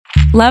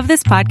Love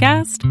this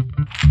podcast?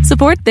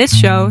 Support this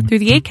show through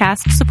the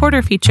Acast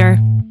supporter feature.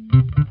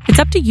 It's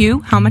up to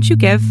you how much you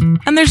give,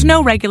 and there's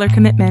no regular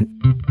commitment.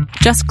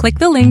 Just click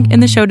the link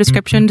in the show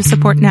description to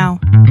support now.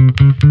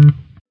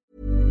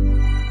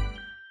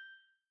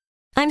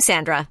 I'm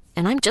Sandra,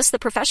 and I'm just the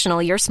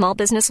professional your small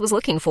business was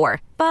looking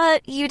for.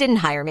 But you didn't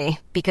hire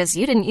me because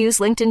you didn't use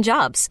LinkedIn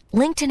Jobs.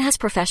 LinkedIn has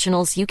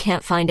professionals you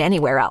can't find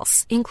anywhere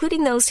else,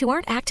 including those who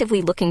aren't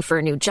actively looking for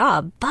a new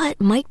job, but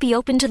might be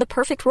open to the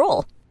perfect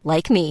role,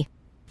 like me.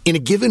 In a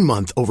given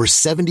month, over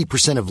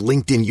 70% of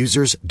LinkedIn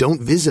users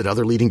don't visit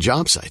other leading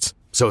job sites.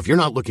 So if you're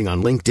not looking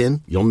on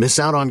LinkedIn, you'll miss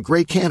out on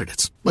great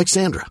candidates like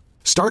Sandra.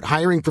 Start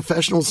hiring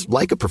professionals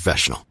like a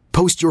professional.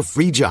 Post your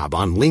free job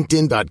on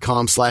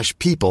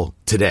linkedin.com/people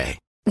today.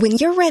 When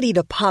you're ready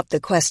to pop the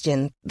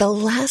question, the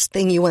last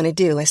thing you want to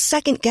do is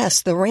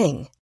second-guess the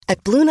ring.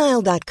 At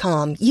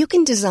BlueNile.com, you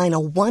can design a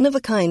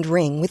one-of-a-kind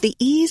ring with the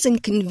ease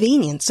and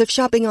convenience of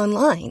shopping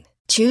online.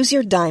 Choose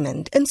your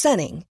diamond and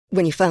setting.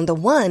 When you find the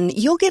one,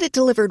 you'll get it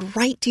delivered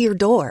right to your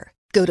door.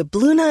 Go to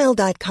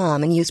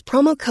BlueNile.com and use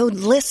promo code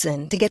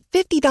LISTEN to get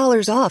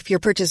 $50 off your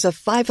purchase of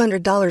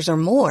 $500 or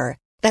more.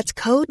 That's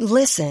code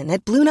LISTEN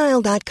at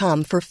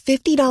BlueNile.com for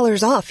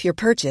 $50 off your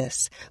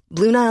purchase.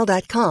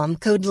 BlueNile.com,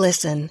 code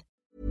LISTEN.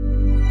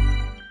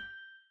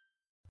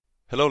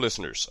 Hello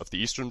listeners of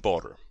the Eastern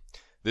Border.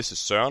 This is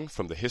Søren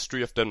from the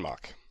History of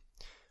Denmark.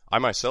 I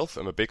myself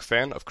am a big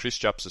fan of Chris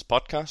Jobs'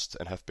 podcast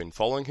and have been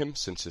following him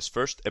since his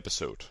first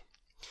episode.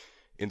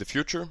 In the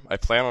future, I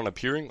plan on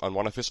appearing on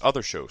one of his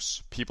other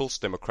shows, People's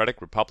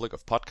Democratic Republic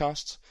of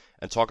Podcasts,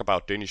 and talk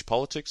about Danish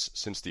politics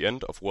since the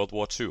end of World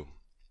War II.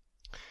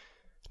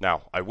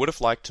 Now, I would have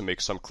liked to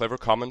make some clever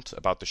comment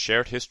about the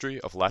shared history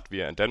of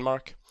Latvia and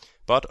Denmark,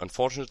 but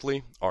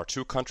unfortunately, our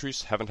two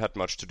countries haven't had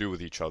much to do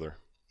with each other.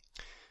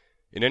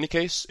 In any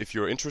case, if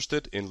you're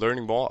interested in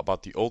learning more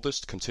about the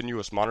oldest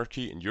continuous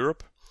monarchy in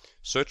Europe,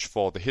 search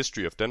for The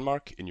History of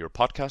Denmark in your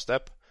podcast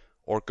app,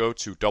 or go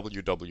to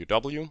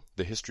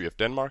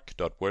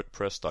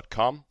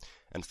www.thehistoryofdenmark.wordpress.com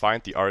and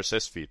find the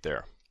RSS feed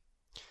there.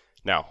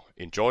 Now,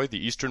 enjoy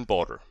the Eastern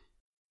Border.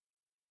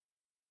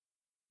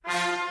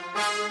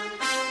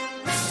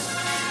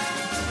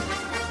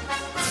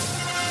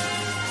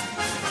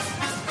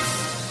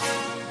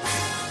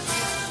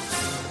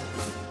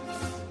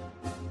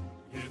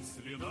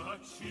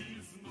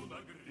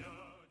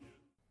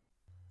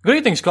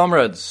 Greetings,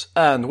 comrades,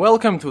 and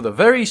welcome to the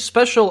very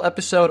special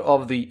episode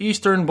of the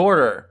Eastern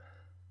Border.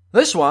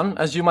 This one,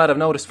 as you might have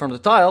noticed from the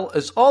title,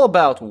 is all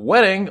about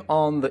wedding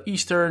on the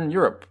Eastern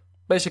Europe,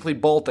 basically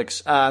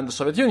Baltics and the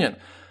Soviet Union.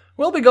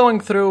 We'll be going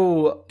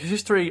through the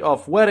history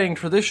of wedding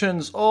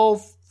traditions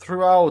all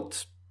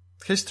throughout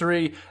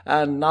history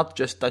and not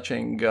just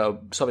touching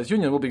Soviet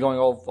Union. We'll be going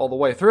all the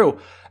way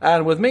through.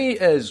 And with me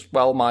is,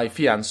 well, my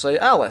fiancée,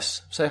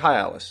 Alice. Say hi,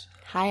 Alice.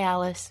 Hi,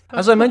 Alice.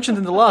 As I mentioned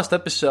in the last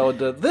episode,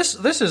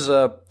 this is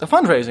a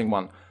fundraising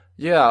one.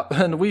 Yeah,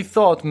 and we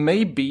thought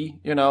maybe,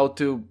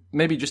 to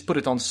maybe just put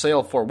it on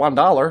sale for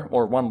 $1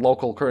 or one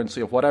local currency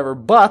of whatever.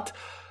 But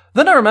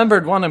then I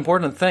remembered one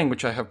important thing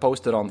which I have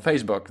posted on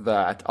Facebook,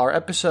 that our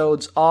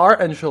episodes are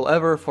and shall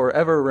ever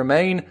forever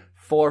remain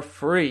for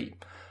free.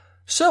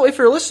 So if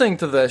you're listening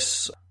to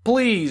this,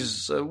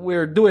 please,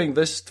 we're doing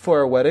this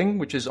for a wedding,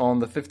 which is on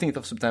the 15th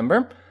of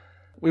September.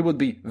 We would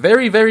be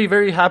very, very,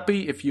 very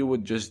happy if you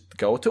would just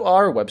go to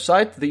our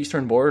website,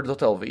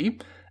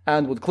 theeasternborder.lv,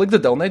 and would click the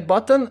donate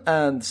button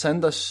and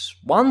send us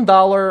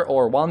 $1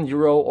 or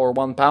 €1 or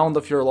 £1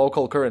 of your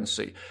local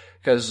currency.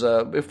 Because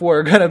if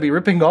we're going to be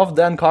ripping off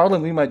Dan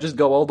Carlin, we might just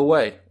go all the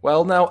way.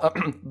 Well, now,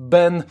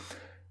 Ben,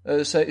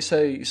 say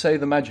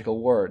the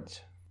magical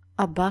words.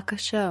 A buck a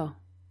show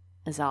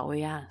is all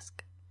we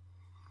ask.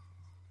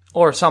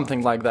 Or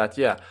something like that,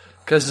 yeah.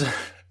 Because...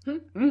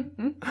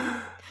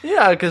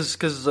 Yeah,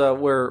 because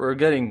we're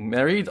getting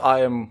married.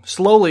 I am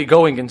slowly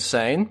going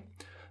insane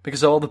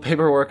because of all the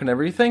paperwork and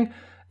everything.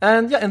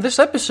 And yeah, in this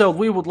episode,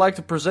 we would like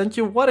to present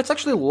you what it's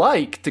actually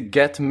like to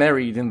get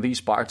married in these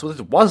parts, what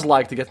it was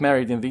like to get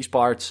married in these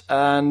parts.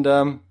 And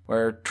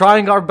we're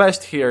trying our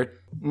best here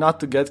not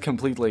to get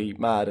completely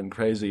mad and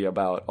crazy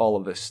about all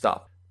of this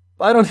stuff.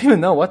 I don't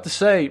even know what to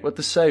say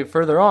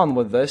further on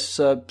with this.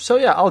 So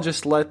yeah, I'll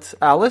just let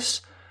Alice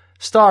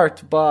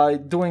start by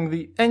doing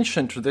the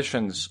ancient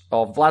traditions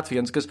of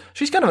Latvians, because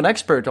she's kind of an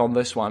expert on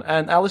this one.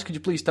 And Alice, could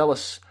you please tell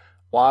us,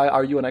 why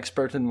are you an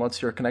expert and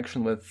what's your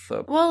connection with...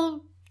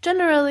 Well,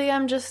 generally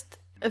I'm just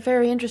a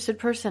very interested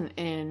person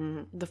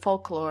in the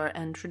folklore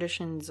and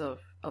traditions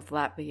of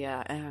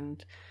Latvia,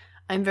 and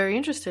I'm very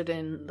interested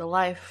in the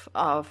life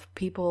of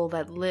people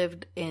that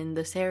lived in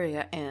this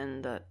area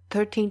in the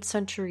 13th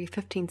century,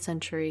 15th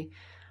century.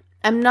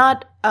 I'm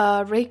not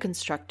a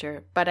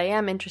reconstructor, but I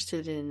am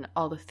interested in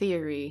all the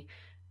theory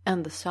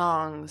and the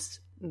songs,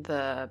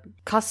 the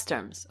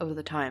customs of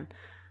the time.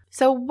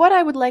 So what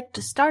I would like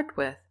to start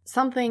with,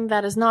 something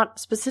that is not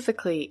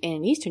specifically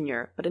in Eastern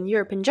Europe, but in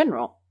Europe in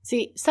general.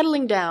 See,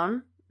 settling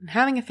down and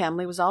having a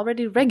family was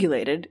already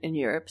regulated in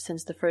Europe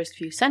since the first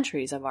few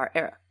centuries of our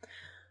era.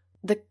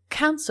 The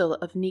Council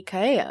of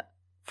Nicaea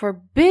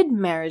forbid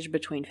marriage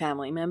between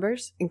family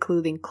members,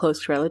 including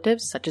close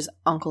relatives such as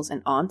uncles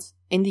and aunts,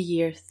 in the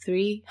year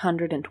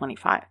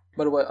 325.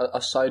 By the way, a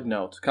side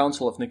note,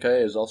 Council of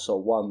Nicaea is also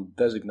one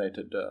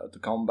designated to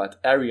combat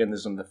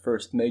Arianism, the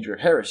first major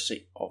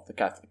heresy of the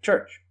Catholic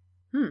Church.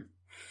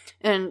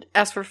 And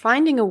as for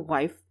finding a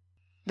wife,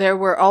 there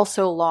were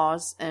also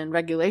laws and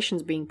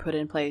regulations being put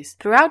in place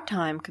throughout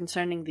time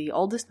concerning the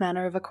oldest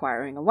manner of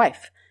acquiring a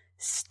wife,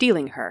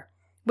 stealing her,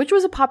 which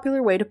was a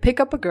popular way to pick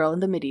up a girl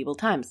in the medieval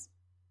times.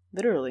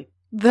 Literally.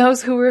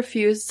 Those who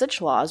refused such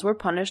laws were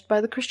punished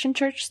by the Christian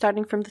Church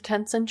starting from the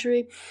 10th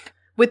century,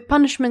 with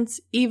punishments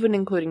even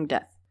including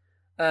death.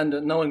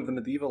 And knowing the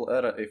medieval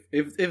era,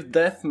 if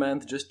death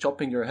meant just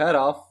chopping your head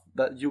off,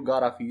 that you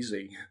got off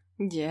easy.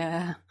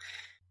 Yeah.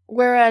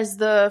 Whereas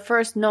the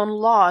first known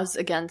laws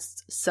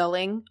against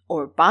selling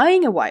or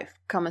buying a wife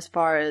come as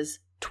far as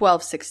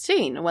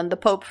 1216, when the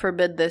Pope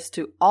forbid this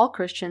to all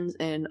Christians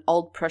in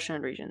Old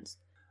Prussian regions.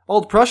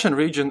 Old Prussian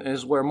region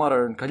is where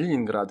modern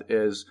Kaliningrad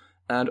is,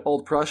 and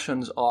Old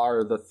Prussians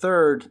are the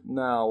third,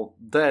 now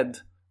dead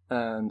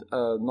and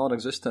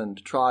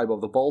non-existent tribe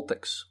of the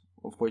Baltics,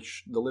 of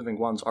which the living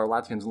ones are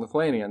Latvians and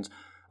Lithuanians.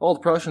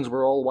 Old Prussians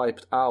were all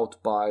wiped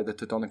out by the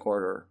Teutonic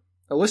Order.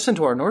 Listen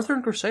to our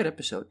Northern Crusade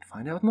episode to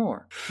find out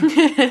more.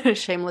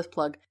 Shameless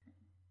plug.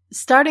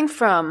 Starting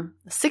from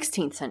the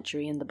 16th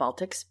century in the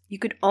Baltics, you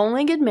could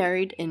only get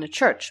married in a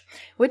church,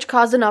 which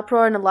caused an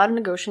uproar and a lot of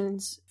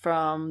negotiations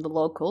from the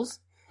locals.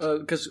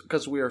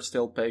 Because we are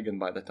still pagan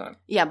by the time.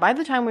 Yeah, by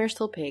the time we were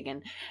still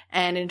pagan.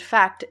 And in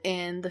fact,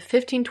 in the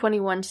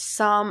 1521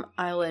 Sam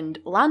Island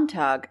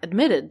Landtag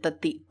admitted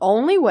that the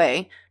only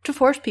way to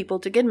force people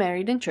to get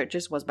married in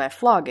churches was by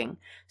flogging.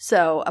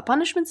 So a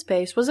punishment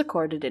space was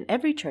accorded in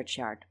every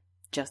churchyard,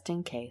 just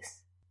in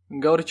case.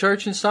 Go to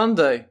church on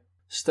Sunday.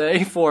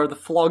 Stay for the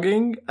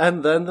flogging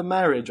and then the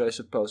marriage, I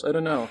suppose. I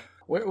don't know.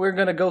 We're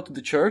going to go to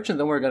the church and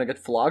then we're going to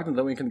get flogged and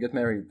then we can get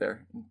married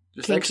there.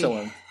 Just Kinky.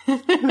 Excellent.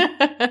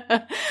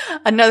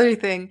 Another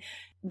thing,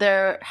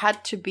 there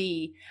had to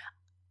be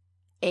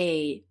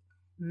a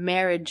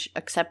marriage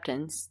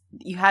acceptance.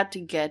 You had to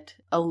get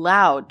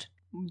allowed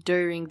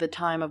during the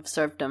time of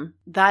serfdom.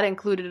 That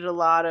included a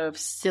lot of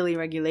silly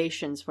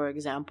regulations. For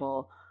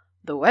example,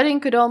 the wedding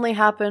could only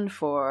happen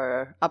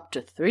for up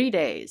to 3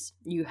 days.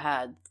 You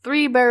had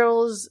 3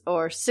 barrels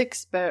or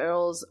 6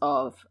 barrels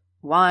of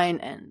wine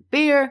and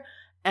beer,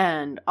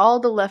 and all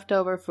the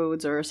leftover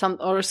foods or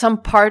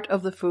some part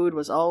of the food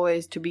was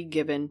always to be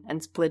given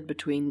and split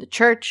between the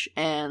church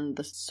and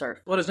the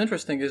serf. What is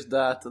interesting is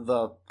that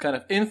the kind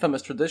of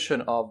infamous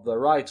tradition of the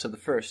rites of the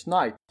first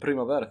night,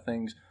 Primavera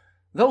things,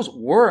 those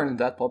weren't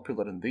that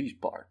popular in these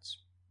parts.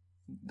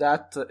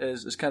 That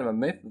is kind of a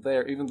myth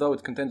there, even though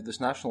it contains this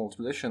national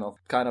tradition of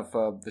kind of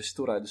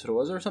Vestura des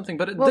Rosa or something,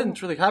 but it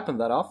didn't really happen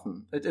that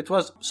often. It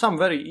was some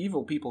very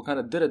evil people kind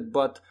of did it,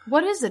 but...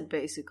 What is it,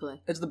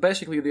 basically? It's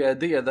basically the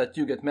idea that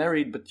you get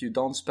married, but you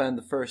don't spend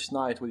the first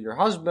night with your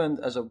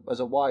husband as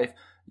a wife.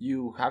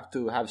 You have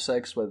to have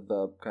sex with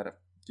kind of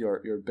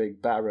your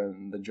big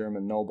baron, the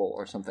German noble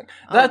or something.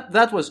 But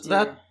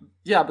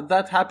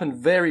that happened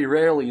very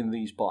rarely in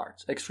these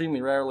parts,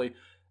 extremely rarely.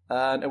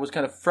 And it was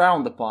kind of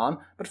frowned upon,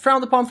 but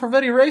frowned upon for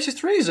very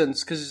racist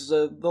reasons, because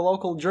the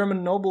local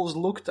German nobles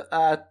looked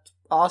at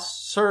us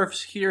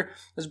serfs here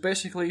as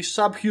basically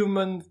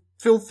subhuman,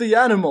 filthy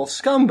animals,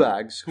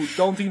 scumbags, who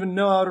don't even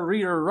know how to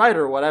read or write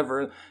or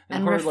whatever.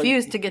 And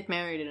refused to get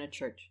married in a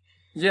church.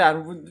 Yeah,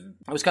 and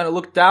I was kind of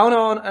looked down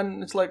on,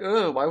 and it's like,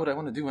 oh, why would I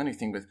want to do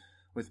anything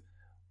with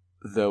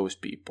those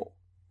people?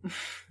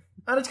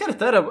 And it's kind of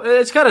terrible.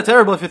 It's kind of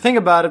terrible if you think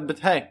about it, but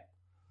hey.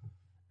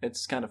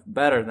 It's kind of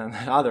better than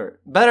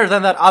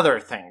that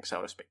other thing,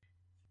 so to speak.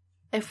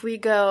 If we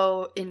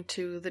go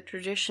into the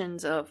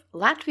traditions of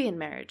Latvian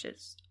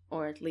marriages,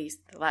 or at least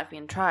the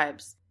Latvian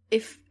tribes,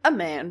 if a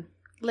man,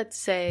 let's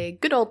say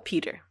good old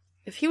Peter,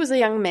 if he was a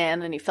young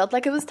man and he felt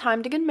like it was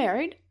time to get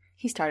married,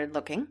 he started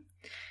looking.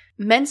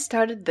 Men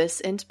started this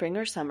in spring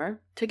or summer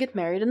to get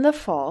married in the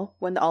fall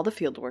when all the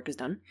field work is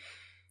done.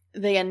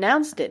 They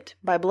announced it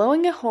by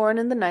blowing a horn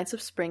in the nights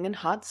of spring and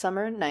hot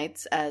summer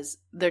nights as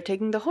they're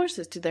taking the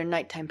horses to their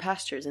nighttime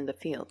pastures in the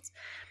fields.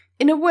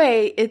 In a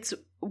way, it's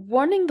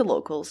warning the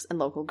locals and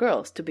local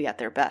girls to be at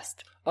their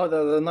best. Oh,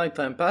 the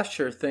nighttime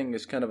pasture thing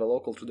is kind of a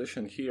local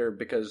tradition here,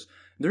 because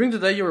during the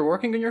day you were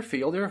working on your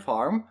field, your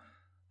farm,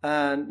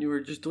 and you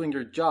were just doing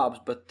your jobs,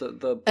 but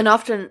And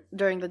often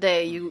during the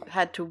day you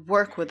had to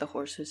work with the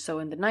horses, so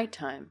in the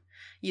nighttime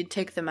you'd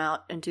take them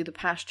out into the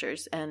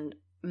pastures, and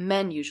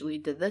men usually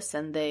did this,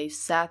 and they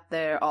sat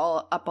there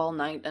all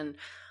night, and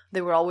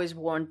they were always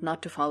warned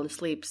not to fall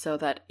asleep, so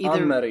that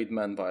either... Unmarried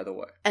men, by the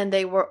way. And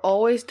they were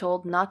always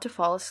told not to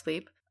fall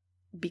asleep,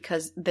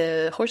 because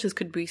the horses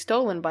could be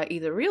stolen by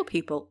either real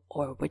people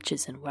or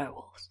witches and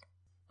werewolves.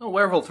 Oh,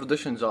 werewolf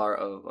traditions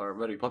are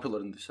very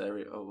popular in this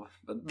area,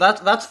 but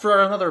that's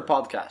for another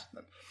podcast.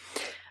 Then.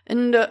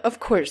 And, of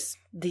course,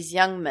 these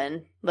young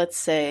men, let's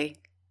say,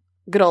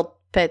 good old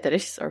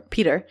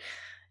Peter...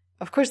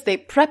 Of course, they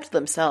prepped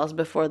themselves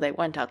before they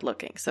went out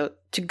looking. So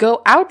to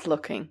go out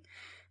looking,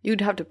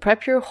 You'd have to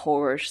prep your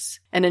horse,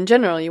 and in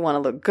general, you want to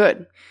look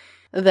good.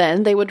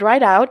 Then they would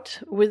ride out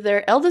with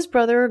their eldest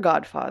brother or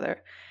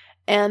godfather,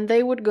 and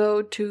they would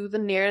go to the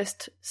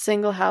nearest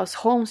single-house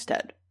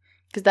homestead,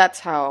 because that's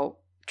how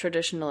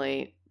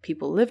traditionally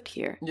people lived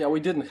here. Yeah, we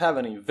didn't have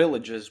any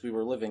villages. We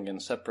were living in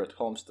separate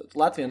homesteads.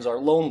 Latvians are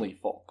lonely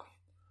folk.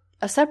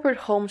 A separate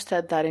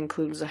homestead that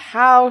includes a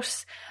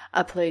house,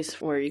 a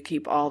place where you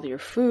keep all your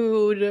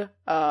food,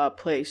 a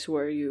place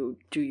where you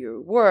do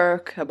your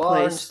work, a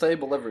barn, place...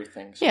 stable,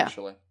 everything,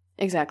 essentially.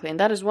 Yeah, exactly, and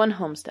that is one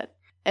homestead.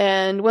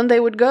 And when they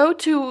would go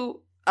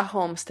to a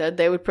homestead,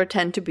 they would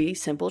pretend to be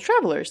simple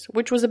travelers,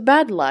 which was a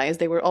bad lie, as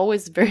they were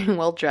always very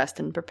well dressed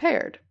and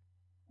prepared.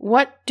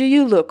 What do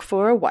you look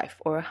for a wife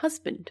or a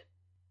husband?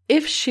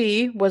 If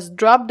she was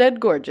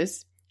drop-dead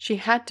gorgeous, she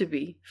had to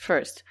be,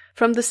 first,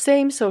 from the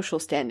same social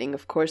standing.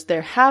 Of course,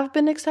 there have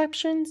been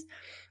exceptions.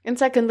 And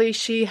secondly,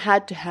 she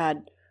had to have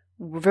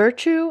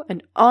virtue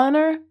and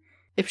honor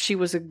if she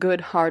was a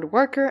good hard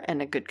worker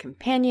and a good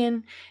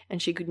companion,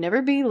 and she could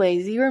never be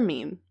lazy or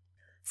mean.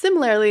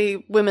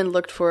 Similarly, women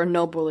looked for a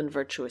noble and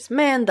virtuous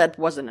man that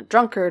wasn't a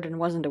drunkard and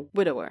wasn't a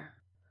widower.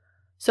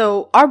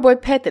 So our boy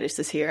Peteris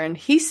is here, and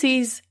he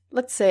sees,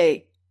 let's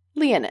say,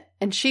 Lena,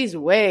 and she's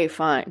way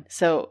fine.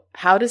 So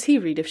how does he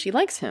read if she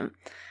likes him?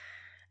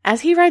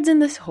 As he rides in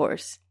this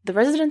horse, the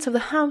residents of the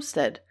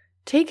homestead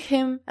take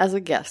him as a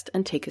guest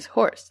and take his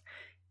horse.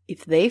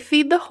 If they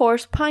feed the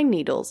horse pine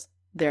needles,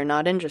 they're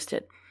not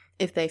interested.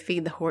 If they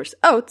feed the horse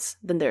oats,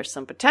 then there's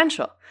some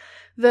potential.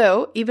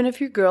 Though, even if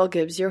your girl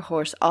gives your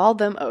horse all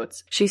them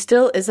oats, she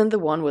still isn't the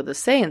one with a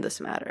say in this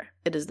matter.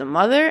 It is the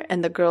mother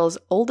and the girl's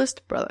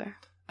oldest brother.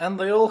 And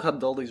they all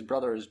had all these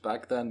brothers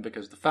back then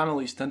because the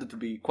families tended to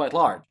be quite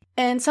large.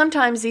 And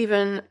sometimes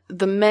even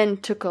the men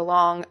took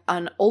along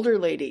an older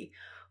lady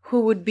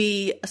who would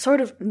be a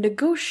sort of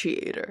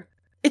negotiator.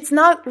 It's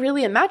not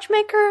really a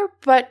matchmaker,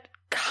 but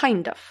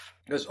kind of.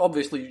 Because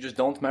obviously you just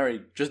don't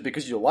marry just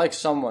because you like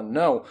someone,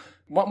 no.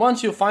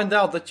 Once you find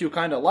out that you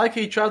kind of like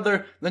each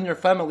other, then your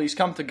families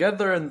come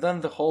together and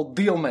then the whole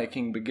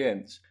deal-making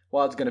begins.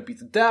 Well, it's gonna be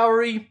the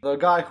dowry. The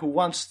guy who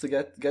wants to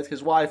get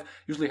his wife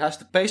usually has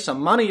to pay some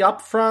money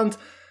up front,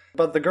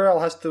 but the girl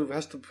has to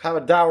have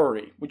a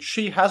dowry, which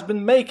she has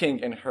been making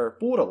in her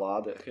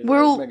puuralade, his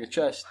mega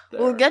chest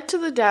there. We'll get to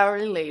the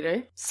dowry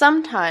later.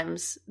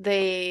 Sometimes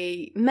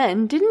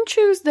men didn't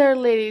choose their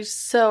ladies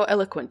so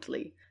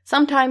eloquently.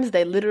 Sometimes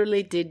they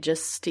literally did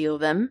just steal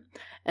them.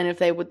 And if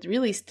they would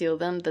really steal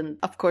them, then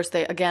of course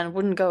they again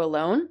wouldn't go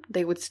alone.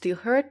 They would steal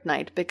her at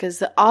night,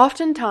 because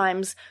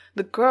oftentimes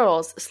the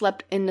girls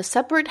slept in a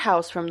separate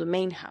house from the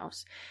main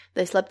house.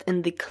 They slept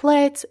in the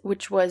klet,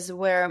 which was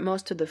where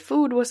most of the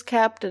food was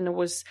kept, and it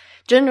was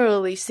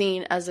generally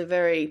seen as a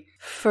very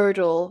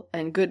fertile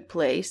and good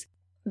place.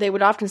 They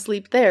would often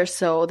sleep there,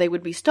 so they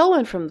would be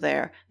stolen from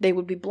there. They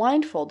would be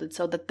blindfolded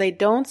so that they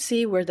don't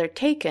see where they're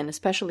taken,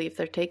 especially if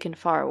they're taken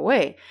far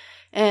away.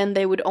 And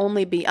they would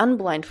only be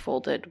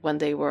unblindfolded when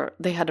they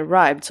had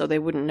arrived, so they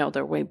wouldn't know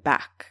their way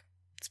back.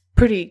 It's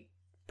pretty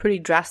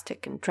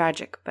drastic and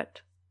tragic,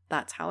 but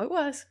that's how it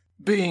was.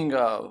 Being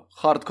a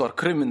hardcore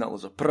criminal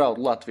is a proud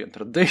Latvian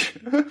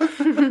tradition.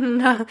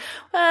 No,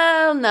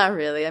 well, not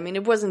really. I mean,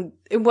 it wasn't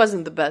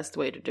the best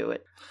way to do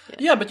it.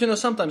 Yeah, but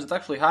sometimes it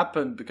actually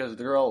happened because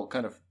the girl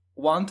kind of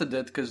wanted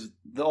it, because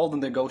all the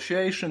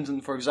negotiations,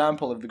 and for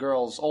example, if the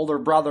girl's older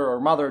brother or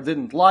mother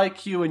didn't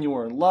like you and you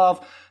were in love,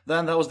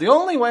 then that was the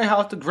only way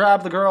how to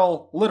grab the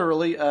girl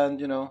literally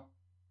and,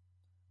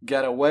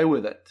 get away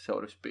with it, so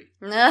to speak.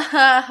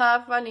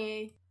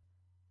 Funny.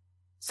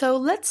 So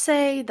let's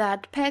say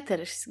that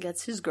Peteris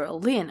gets his girl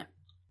Lena.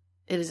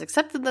 It is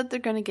accepted that they're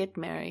going to get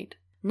married.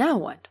 Now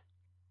what?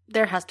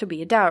 There has to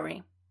be a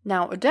dowry.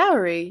 Now, a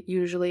dowry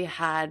usually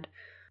had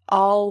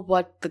all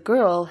what the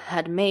girl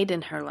had made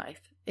in her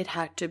life. It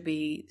had to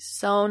be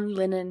sewn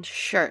linen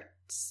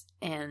shirts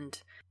and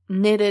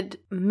knitted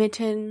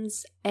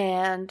mittens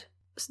and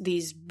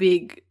these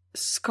big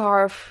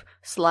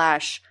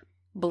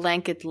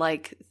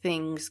scarf/blanket-like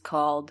things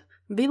called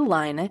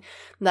villaine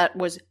that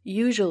was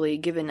usually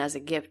given as a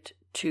gift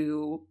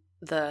to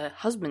the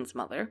husband's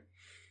mother.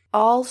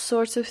 All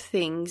sorts of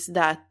things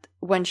that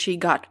when she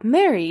got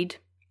married,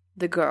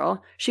 the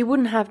girl, she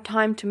wouldn't have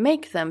time to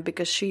make them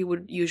because she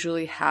would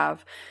usually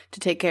have to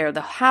take care of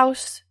the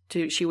house,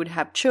 she would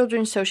have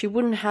children, so she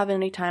wouldn't have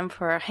any time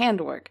for her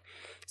handwork.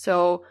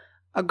 So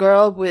a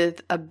girl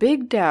with a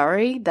big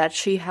dowry that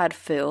she had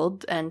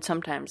filled, and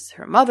sometimes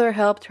her mother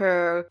helped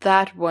her,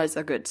 that was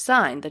a good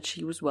sign that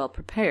she was well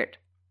prepared.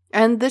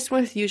 And this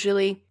was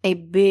usually a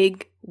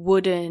big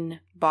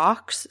wooden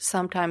box.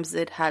 Sometimes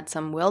it had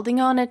some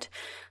welding on it,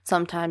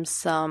 sometimes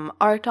some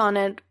art on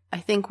it. I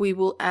think we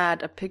will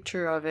add a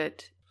picture of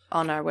it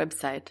on our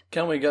website.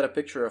 Can we get a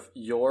picture of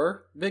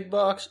your big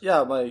box?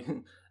 Yeah, my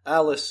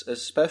Alice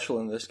is special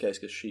in this case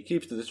because she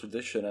keeps to this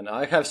tradition, and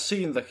I have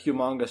seen the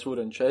humongous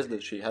wooden chest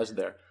that she has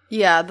there.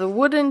 Yeah, the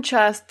wooden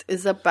chest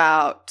is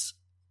about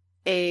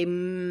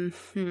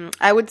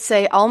I would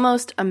say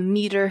almost a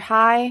meter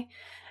high.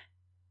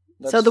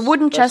 So the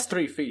wooden chest...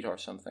 3 feet or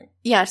something.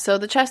 Yeah, so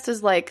the chest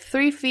is like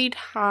 3 feet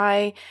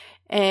high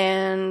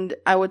and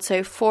I would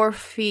say 4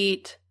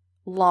 feet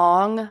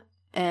long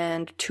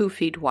and 2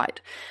 feet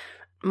wide.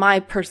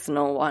 My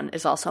personal one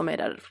is also made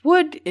out of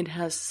wood. It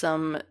has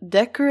some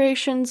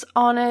decorations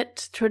on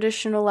it,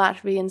 traditional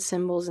Latvian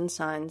symbols and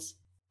signs.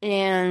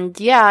 And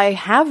yeah, I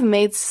have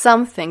made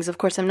some things. Of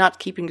course, I'm not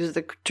keeping to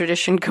the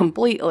tradition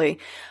completely.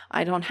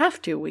 I don't have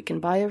to. We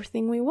can buy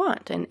everything we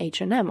want in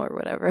H&M or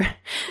whatever.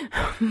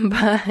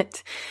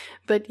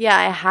 But yeah,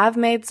 I have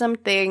made some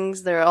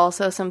things. There are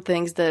also some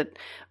things that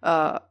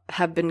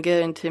have been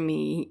given to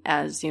me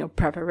as,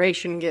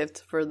 preparation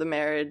gifts for the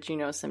marriage.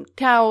 Some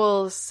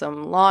towels,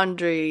 some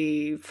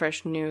laundry,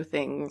 fresh new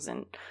things,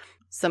 and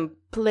some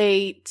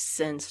plates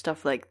and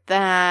stuff like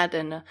that,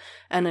 and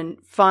a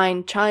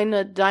fine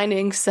china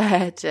dining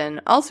set,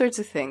 and all sorts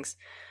of things.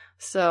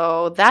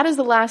 So that is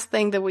the last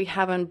thing that we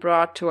haven't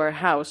brought to our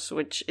house,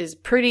 which is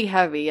pretty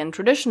heavy, and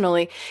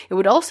traditionally it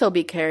would also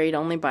be carried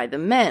only by the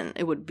men.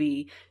 It would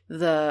be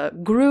the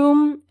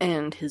groom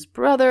and his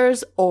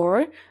brothers,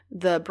 or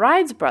the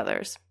bride's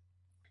brothers.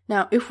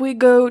 Now, if we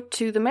go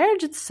to the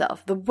marriage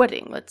itself, the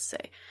wedding, let's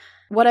say,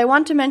 what I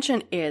want to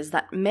mention is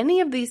that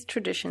many of these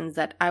traditions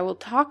that I will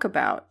talk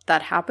about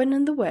that happen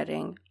in the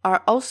wedding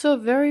are also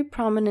very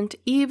prominent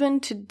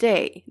even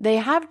today. They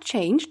have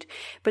changed,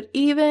 but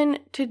even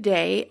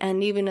today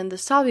and even in the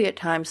Soviet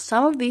times,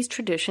 some of these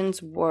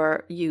traditions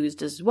were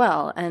used as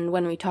well. And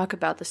when we talk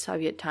about the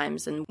Soviet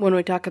times and when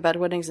we talk about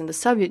weddings in the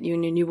Soviet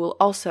Union, you will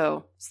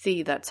also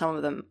see that some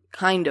of them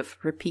kind of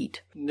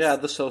repeat.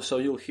 Yeah, so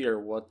you'll hear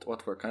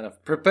what we're kind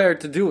of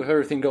prepared to do if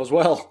everything goes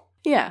well.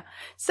 Yeah.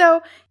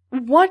 So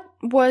what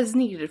was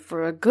needed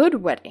for a good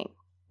wedding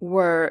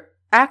were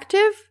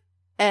active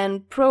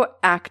and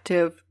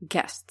proactive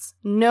guests.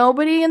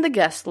 Nobody in the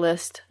guest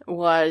list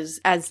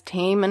was as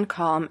tame and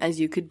calm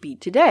as you could be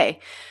today.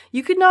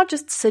 You could not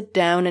just sit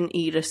down and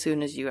eat as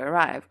soon as you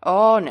arrive.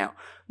 Oh no.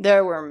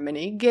 There were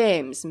many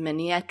games,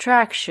 many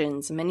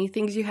attractions, many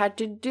things you had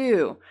to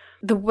do.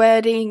 The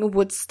wedding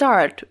would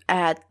start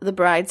at the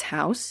bride's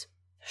house.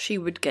 She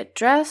would get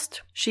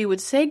dressed, she would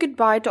say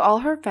goodbye to all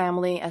her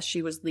family as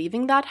she was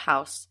leaving that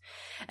house,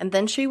 and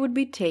then she would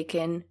be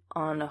taken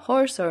on a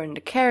horse or in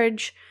a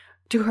carriage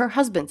to her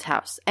husband's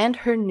house and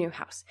her new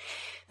house.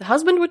 The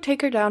husband would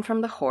take her down from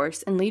the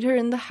horse and lead her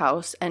in the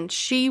house, and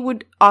she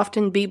would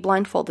often be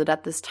blindfolded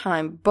at this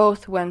time,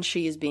 both when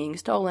she is being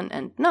stolen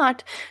and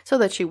not, so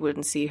that she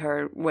wouldn't see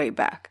her way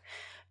back.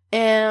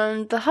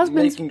 And the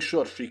husband's... Making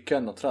sure she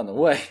cannot run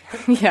away.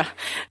 Yeah.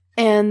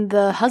 And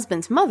the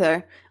husband's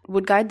mother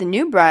would guide the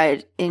new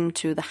bride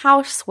into the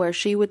house where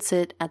she would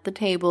sit at the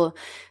table,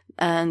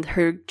 and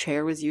her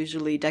chair was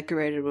usually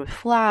decorated with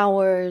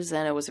flowers,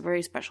 and it was a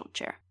very special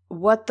chair.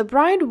 What the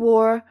bride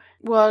wore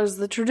was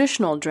the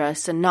traditional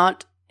dress and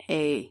not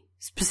a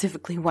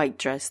specifically white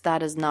dress.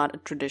 That is not a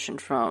tradition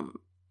from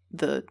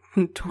the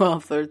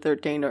 12th or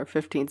 13th or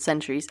 15th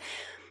centuries.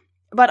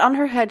 But on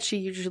her head, she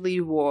usually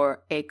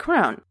wore a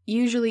crown.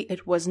 Usually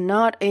it was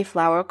not a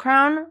flower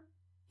crown.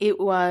 It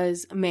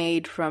was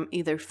made from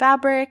either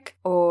fabric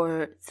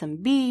or some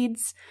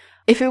beads.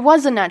 If it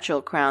was a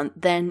natural crown,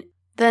 then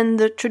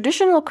the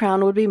traditional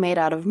crown would be made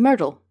out of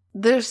myrtle.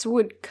 This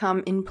would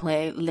come in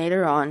play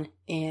later on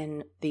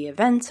in the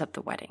events of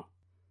the wedding.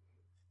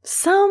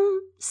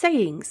 Some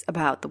sayings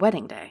about the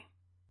wedding day.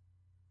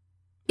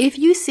 If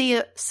you see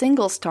a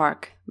single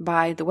stork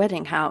by the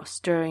wedding house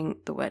during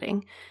the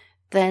wedding,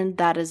 then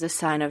that is a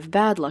sign of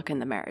bad luck in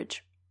the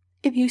marriage.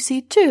 If you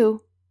see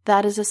 2,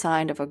 that is a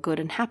sign of a good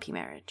and happy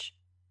marriage.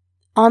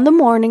 On the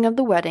morning of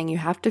the wedding, you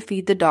have to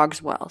feed the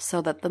dogs well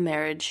so that the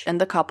marriage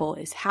and the couple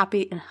is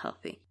happy and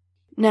healthy.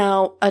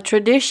 Now, a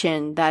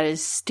tradition that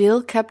is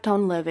still kept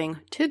on living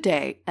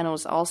today and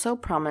was also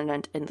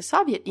prominent in the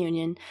Soviet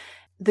Union,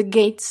 the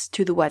gates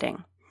to the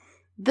wedding.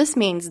 This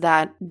means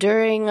that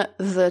during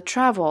the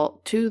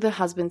travel to the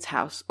husband's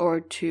house or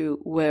to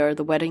where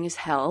the wedding is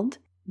held,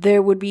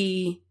 there would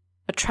be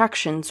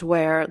attractions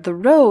where the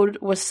road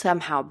was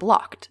somehow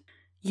blocked.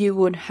 You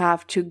would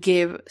have to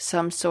give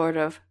some sort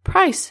of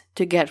price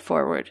to get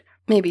forward.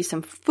 Maybe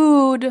some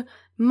food,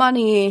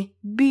 money,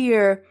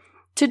 beer.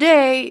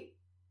 Today,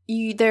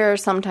 there are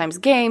sometimes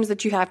games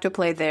that you have to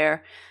play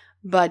there,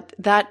 but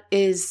that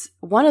is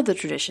one of the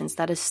traditions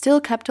that is still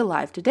kept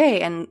alive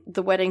today, and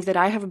the weddings that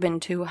I have been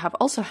to have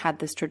also had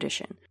this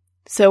tradition.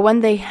 So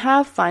when they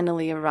have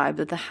finally arrived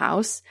at the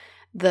house,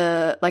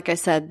 like I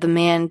said, the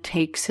man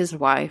takes his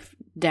wife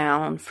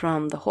down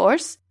from the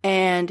horse,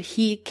 and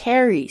he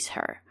carries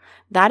her.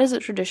 That is a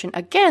tradition,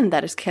 again,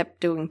 that is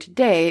kept doing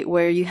today,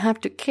 where you have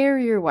to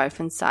carry your wife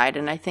inside,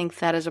 and I think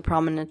that is a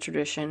prominent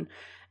tradition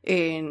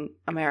in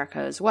America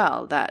as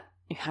well, that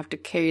you have to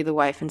carry the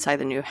wife inside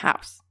the new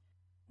house.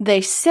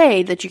 They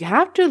say that you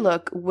have to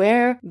look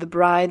where the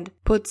bride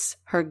puts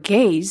her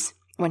gaze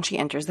when she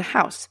enters the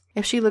house.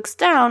 If she looks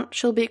down,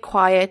 she'll be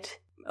quiet,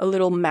 a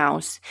little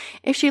mouse.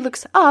 If she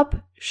looks up,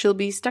 she'll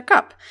be stuck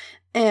up.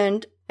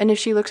 And if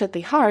she looks at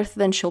the hearth,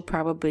 then she'll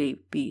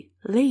probably be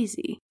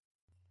lazy.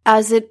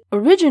 As it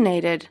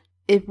originated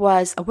it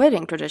was a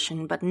wedding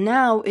tradition, but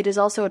now it is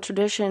also a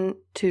tradition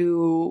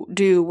to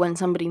do when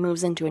somebody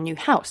moves into a new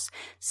house.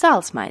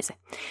 Salsmeise.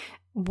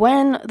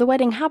 When the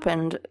wedding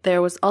happened,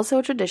 there was also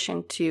a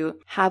tradition to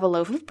have a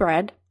loaf of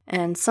bread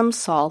and some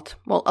salt,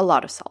 well, a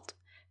lot of salt.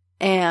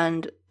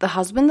 And the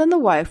husband and the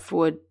wife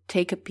would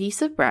take a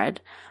piece of bread,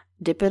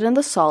 dip it in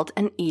the salt,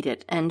 and eat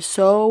it. And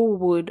so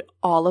would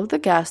all of the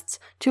guests,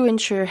 to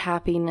ensure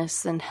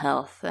happiness and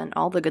health and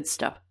all the good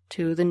stuff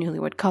to the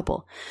newlywed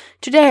couple.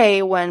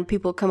 Today, when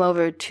people come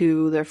over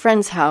to their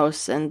friend's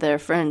house and their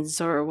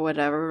friends or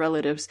whatever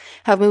relatives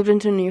have moved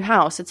into a new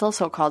house, it's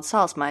also called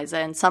salsmeise,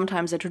 and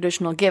sometimes a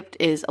traditional gift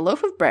is a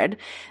loaf of bread,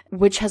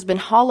 which has been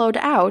hollowed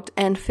out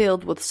and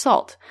filled with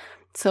salt,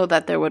 so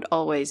that there would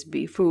always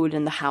be food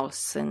in the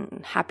house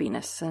and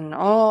happiness and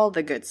all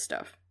the good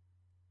stuff.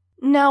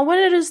 Now, when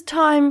it is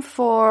time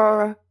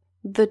for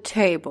the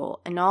table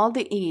and all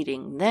the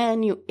eating,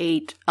 then you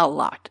eat a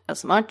lot,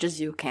 as much as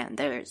you can.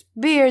 There's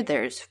beer,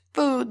 there's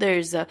food,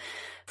 there's a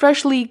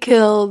freshly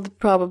killed,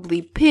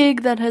 probably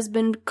pig that has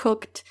been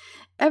cooked.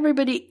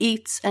 Everybody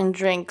eats and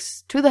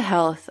drinks to the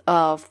health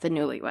of the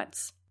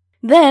newlyweds.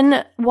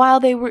 Then, while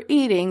they were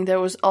eating, there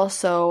was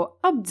also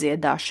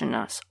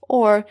apdziedašanas,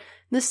 or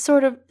this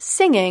sort of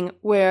singing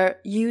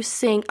where you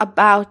sing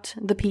about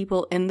the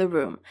people in the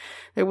room.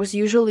 There was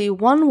usually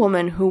one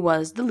woman who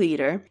was the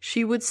leader.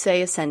 She would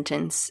say a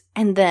sentence,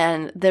 and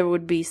then there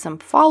would be some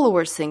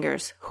follower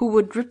singers who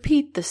would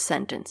repeat the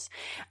sentence.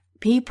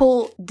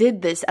 People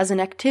did this as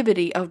an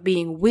activity of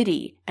being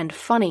witty and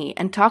funny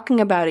and talking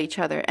about each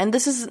other. And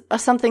this is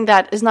something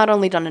that is not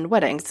only done in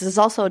weddings, this is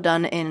also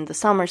done in the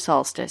summer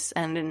solstice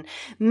and in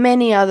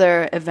many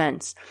other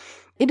events.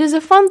 It is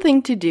a fun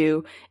thing to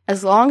do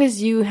as long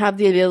as you have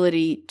the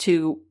ability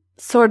to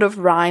sort of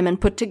rhyme and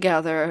put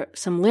together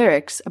some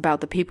lyrics about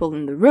the people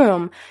in the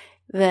room.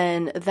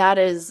 Then that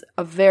is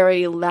a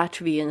very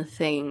Latvian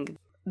thing.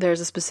 There's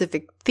a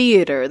specific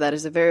theater that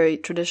is a very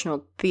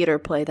traditional theater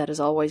play that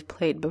is always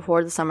played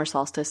before the summer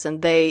solstice,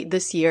 and they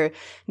this year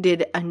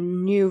did a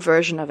new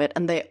version of it,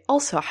 and they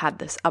also had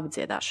this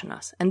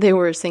apdziedašanas, and they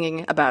were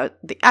singing about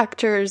the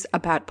actors,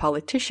 about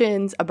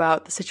politicians,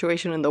 about the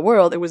situation in the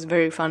world. It was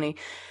very funny.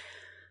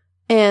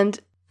 And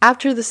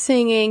after the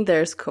singing,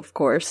 there's, of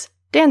course,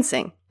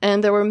 dancing.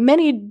 And there were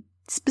many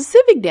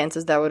specific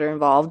dances that were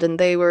involved, and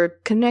they were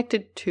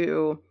connected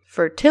to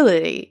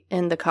fertility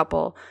in the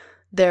couple.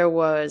 There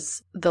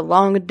was the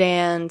long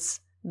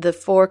dance, the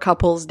 4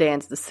 couples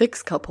dance, the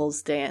 6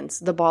 couples dance,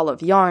 the ball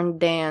of yarn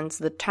dance,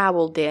 the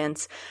towel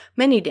dance,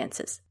 many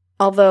dances.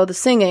 Although the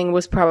singing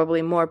was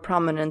probably more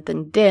prominent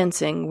than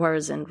dancing,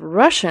 whereas in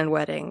Russian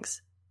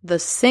weddings, the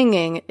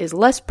singing is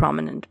less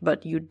prominent,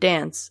 but you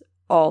dance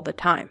all the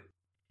time.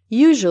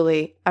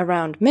 Usually,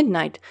 around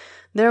midnight,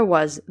 there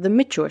was the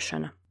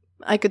mičošana.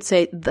 I could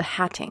say the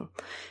hatting.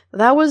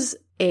 That was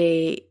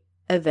a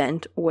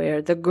event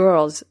where the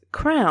girl's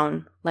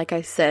crown, like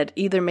I said,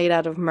 either made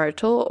out of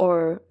myrtle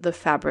or the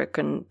fabric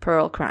and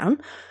pearl crown,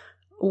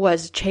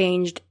 was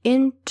changed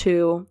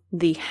into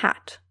the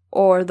hat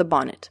or the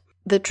bonnet.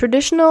 The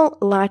traditional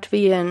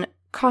Latvian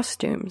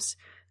costumes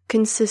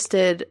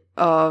consisted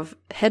of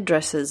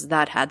headdresses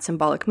that had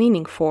symbolic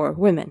meaning for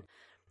women.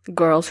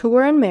 Girls who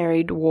were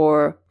unmarried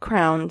wore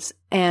crowns,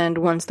 and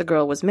once the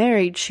girl was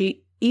married,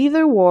 she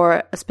either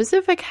wore a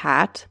specific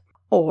hat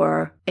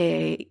or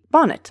a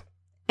bonnet.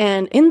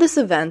 And in this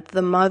event,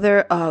 the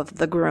mother of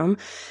the groom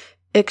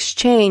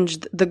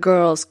exchanged the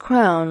girl's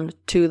crown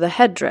to the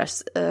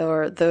headdress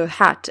or the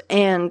hat,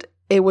 and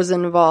it was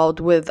involved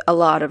with a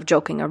lot of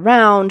joking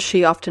around.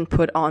 She often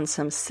put on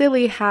some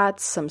silly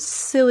hats, some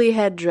silly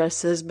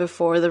headdresses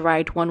before the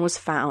right one was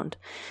found.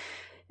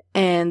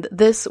 And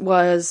this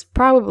was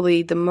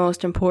probably the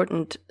most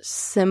important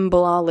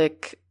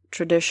symbolic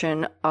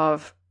tradition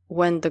of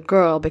when the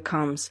girl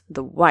becomes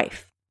the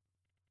wife.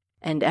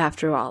 And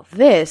after all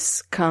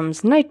this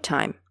comes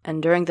nighttime.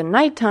 And during the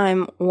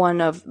nighttime, one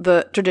of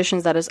the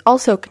traditions that is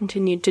also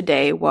continued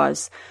today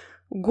was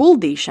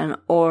guldīšana,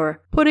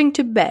 or putting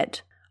to bed.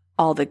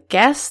 All the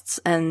guests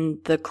and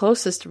the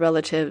closest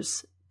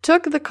relatives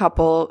took the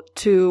couple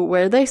to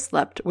where they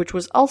slept, which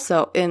was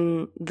also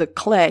in the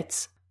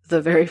klēts,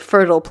 the very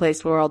fertile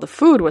place where all the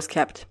food was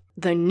kept.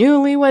 The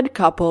newlywed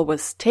couple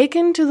was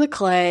taken to the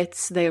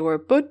klēts, they were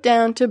put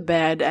down to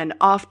bed and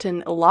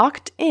often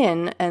locked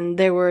in, and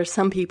there were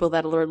some people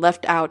that were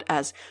left out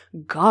as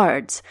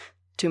guards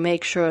to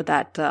make sure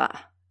that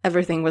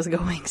everything was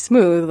going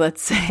smooth,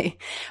 let's say.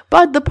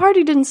 But the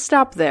party didn't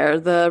stop there.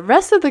 The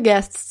rest of the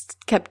guests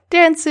kept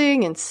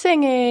dancing and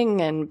singing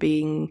and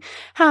being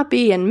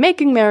happy and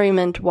making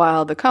merriment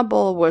while the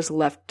couple was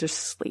left to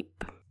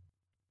sleep.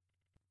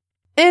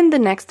 In the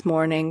next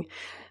morning,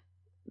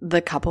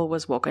 the couple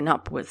was woken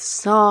up with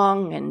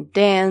song and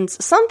dance.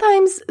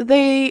 Sometimes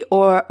they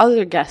or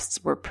other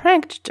guests were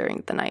pranked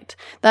during the night.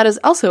 That is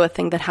also a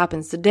thing that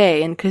happens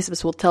today, and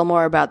Christmas will tell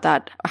more about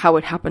that, how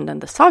it happened in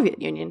the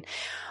Soviet Union.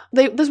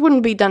 This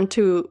wouldn't be done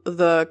to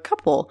the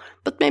couple,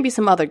 but maybe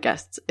some other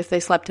guests. If they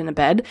slept in a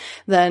bed,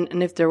 then,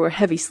 and if there were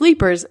heavy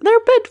sleepers, their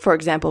bed, for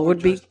example,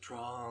 would be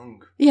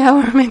drunk. Yeah,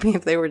 or maybe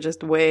if they were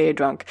just way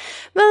drunk.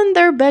 Then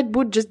their bed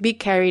would just be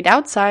carried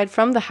outside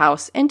from the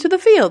house into the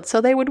field,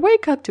 so they would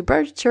wake up to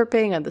birds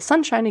chirping and the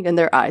sun shining in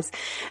their eyes,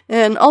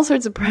 and all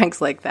sorts of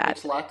pranks like that.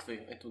 It's likely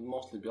it would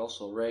mostly be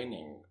also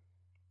raining.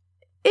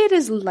 It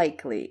is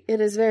likely. It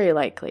is very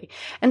likely.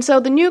 And so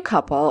the new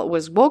couple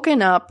was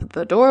woken up,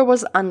 the door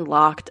was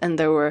unlocked, and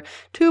there were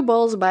 2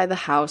 bowls by the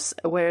house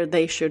where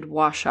they should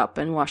wash up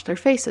and wash their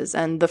faces.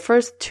 And the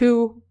first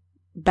 2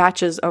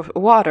 batches of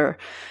water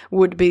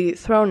would be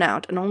thrown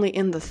out, and only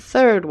in the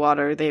 3rd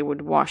water they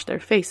would wash their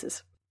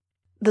faces.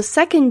 The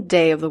second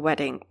day of the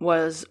wedding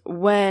was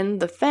when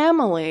the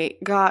family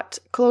got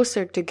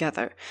closer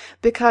together,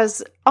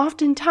 because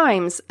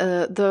oftentimes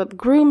the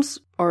groom's,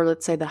 or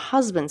let's say the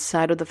husband's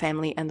side of the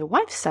family and the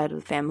wife's side of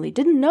the family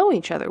didn't know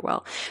each other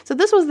well. So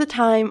this was the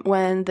time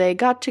when they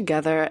got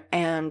together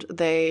and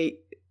they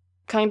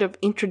kind of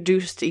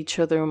introduced each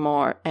other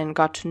more and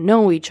got to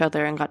know each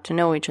other and got to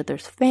know each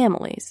other's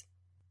families.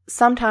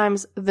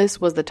 Sometimes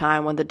this was the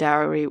time when the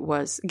dowry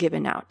was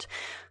given out.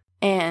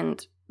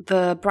 And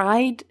the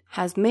bride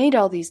has made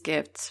all these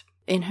gifts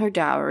in her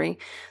dowry.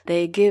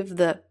 They give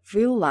the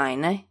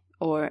villaine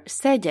or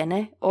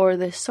sedjene, or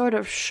the sort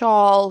of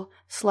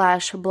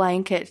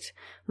shawl/blanket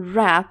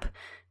wrap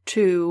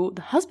to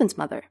the husband's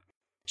mother.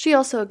 She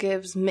also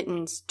gives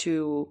mittens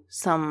to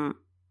some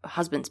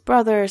husband's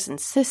brothers and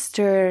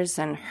sisters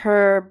and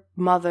her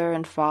mother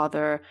and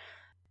father.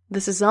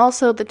 This is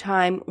also the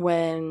time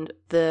when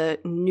the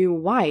new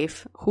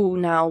wife, who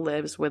now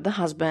lives with the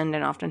husband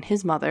and often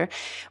his mother,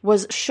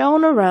 was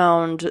shown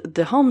around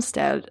the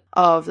homestead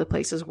of the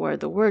places where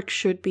the work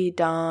should be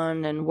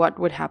done and what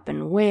would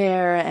happen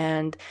where,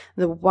 and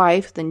the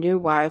new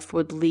wife,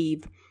 would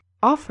leave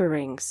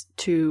offerings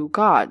to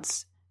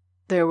gods.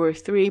 There were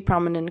 3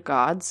 prominent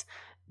gods,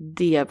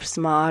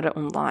 Dievsmare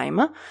und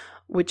Laima,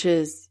 which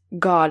is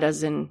God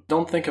as in...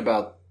 Don't think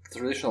about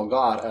traditional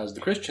God as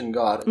the Christian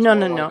God.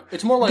 No.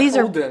 It's more like these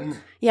Odin.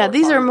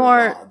 These are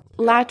more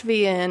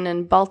Latvian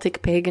and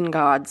Baltic pagan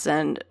gods,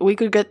 and we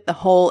could get the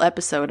whole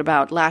episode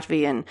about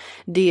Latvian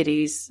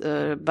deities,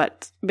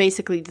 but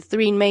basically the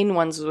 3 main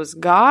ones was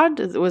God.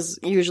 It was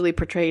usually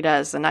portrayed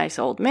as a nice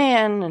old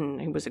man,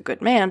 and he was a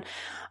good man.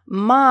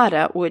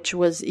 Mara, which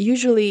was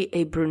usually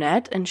a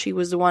brunette, and she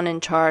was the one in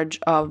charge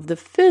of the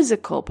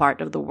physical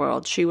part of the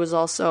world. She was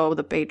also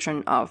the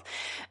patron of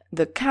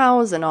the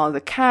cows and all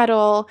the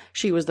cattle.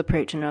 She was the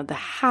patron of the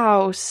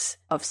house,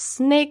 of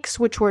snakes,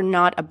 which were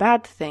not a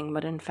bad thing,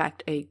 but in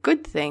fact a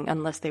good thing,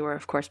 unless they were,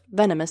 of course,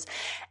 venomous.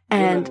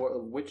 And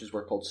witches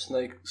were called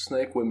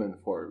snake women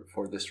for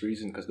this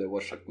reason, because they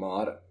worshipped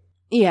Mara.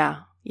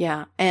 Yeah.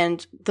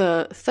 And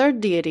the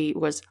 3rd deity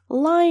was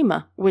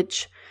Laima,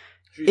 which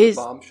She's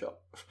a bombshell.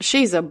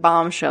 She's a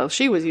bombshell.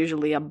 She was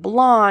usually a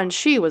blonde.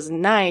 She was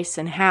nice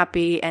and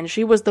happy, and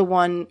she was the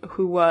one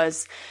who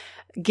was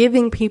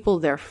giving people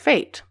their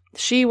fate.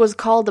 She was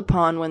called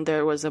upon when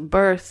there was a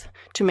birth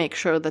to make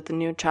sure that the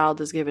new child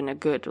is given a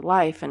good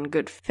life and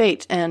good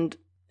fate. And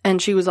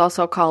she was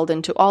also called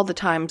into all the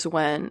times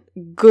when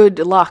good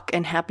luck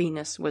and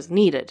happiness was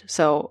needed.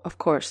 So, of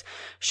course,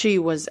 she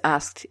was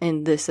asked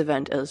in this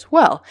event as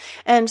well.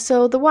 And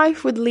so the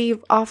wife would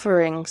leave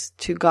offerings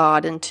to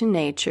God and to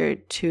nature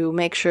to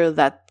make sure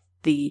that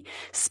the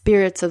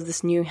spirits of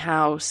this new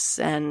house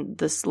and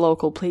this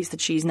local place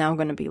that she's now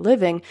going to be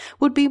living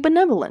would be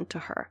benevolent to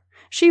her.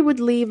 She would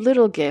leave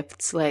little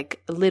gifts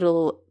like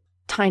little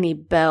tiny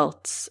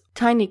belts,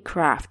 tiny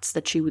crafts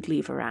that she would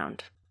leave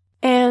around.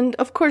 And,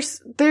 of course,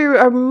 there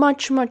are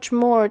much, much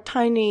more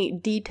tiny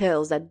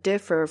details that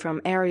differ from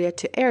area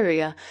to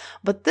area,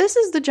 but this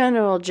is the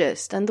general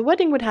gist, and the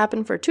wedding would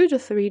happen for 2 to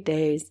 3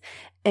 days,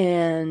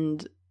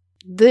 and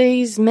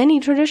these many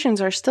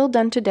traditions are still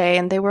done today,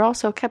 and they were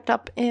also kept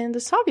up in the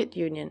Soviet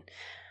Union.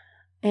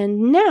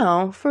 And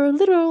now for a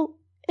little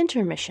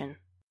intermission.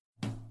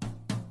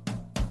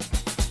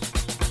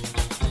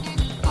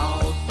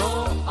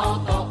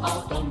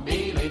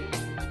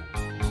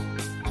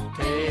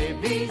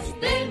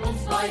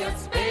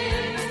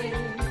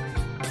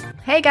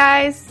 Hey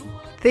guys!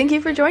 Thank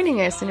you for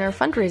joining us in our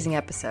fundraising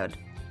episode.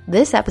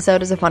 This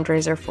episode is a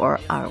fundraiser for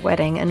our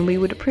wedding, and we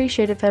would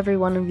appreciate if every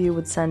one of you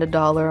would send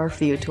 $1 or a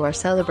few to our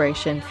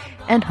celebration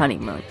and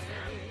honeymoon.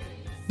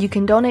 You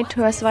can donate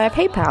to us via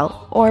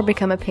PayPal or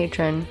become a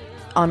patron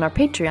on our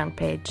Patreon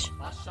page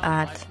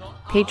at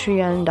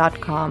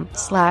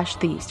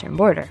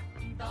patreon.com/theeasternborder.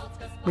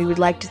 We would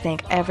like to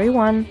thank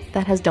everyone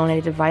that has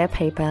donated via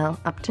PayPal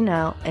up to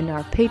now and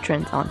our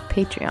patrons on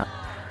Patreon.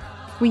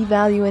 We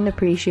value and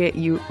appreciate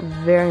you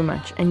very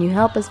much, and you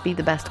help us be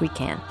the best we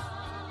can.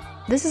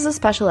 This is a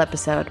special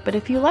episode, but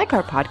if you like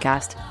our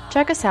podcast,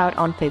 check us out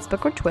on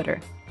Facebook or Twitter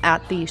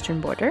at The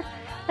Eastern Border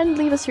and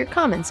leave us your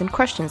comments and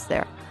questions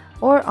there,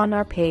 or on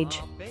our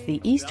page,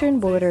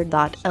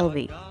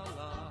 theeasternborder.lv.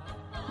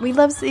 We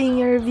love seeing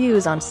your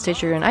reviews on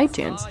Stitcher and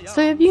iTunes,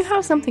 so if you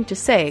have something to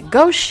say,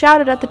 go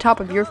shout it at the top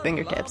of your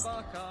fingertips.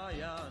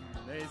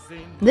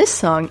 This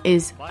song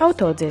is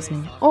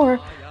Autodism, or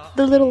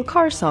The Little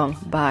Car Song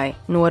by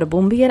Nora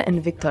Bumbier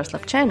and Viktor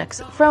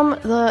Slapčēnieks from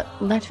the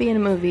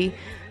Latvian movie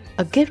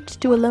a gift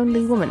to a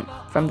lonely woman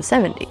from the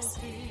 70s.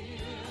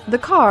 The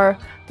car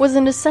was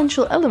an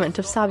essential element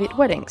of Soviet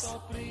weddings.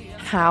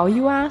 How,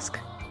 you ask?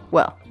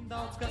 Well,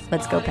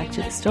 let's go back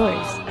to the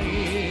stories.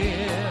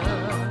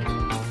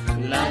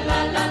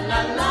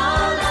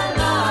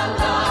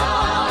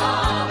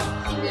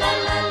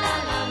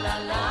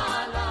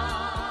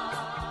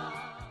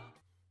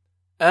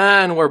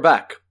 And we're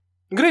back.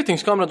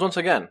 Greetings, comrades, once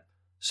again.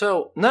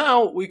 So,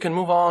 now we can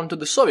move on to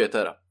the Soviet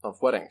era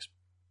of weddings.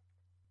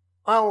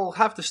 I'll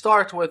have to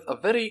start with a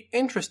very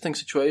interesting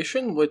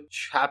situation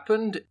which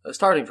happened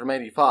starting from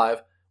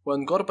 85,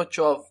 when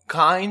Gorbachev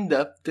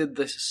kinda did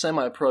this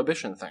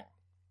semi-prohibition thing.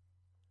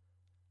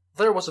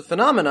 There was a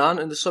phenomenon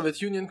in the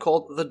Soviet Union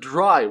called the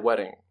dry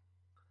wedding.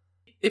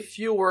 If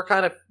you were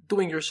kind of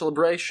doing your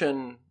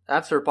celebration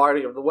after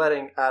party of the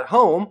wedding at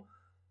home,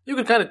 you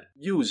could kind of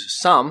use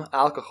some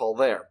alcohol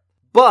there.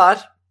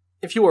 But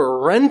if you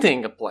were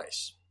renting a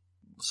place,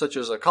 such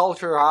as a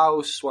culture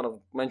house, one I've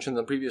mentioned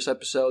in previous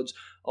episodes,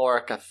 or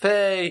a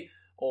cafe,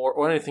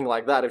 or anything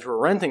like that, if you were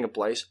renting a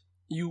place,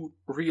 you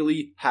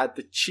really had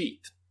to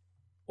cheat.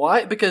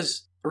 Why?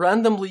 Because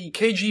randomly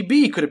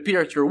KGB could appear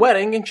at your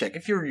wedding and check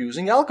if you're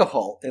using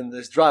alcohol in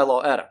this dry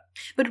law era.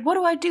 But what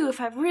do I do if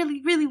I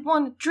really, really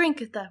want to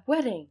drink at that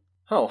wedding?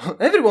 Oh,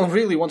 everyone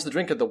really wants to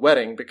drink at the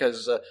wedding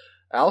because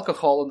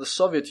alcohol and the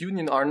Soviet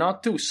Union are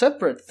not two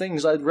separate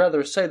things. I'd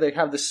rather say they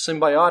have this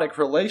symbiotic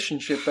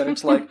relationship and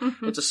it's like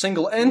it's a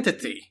single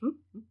entity.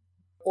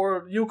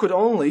 Or you could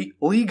only,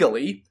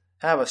 legally,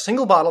 have a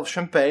single bottle of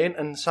champagne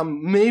and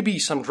maybe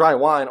some dry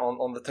wine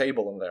on the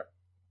table in there.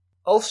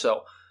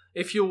 Also,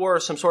 if you were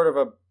some sort of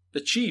a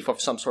chief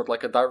of some sort,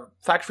 like a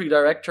factory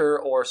director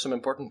or some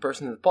important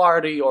person in the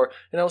party or,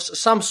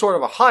 some sort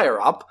of a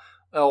higher-up,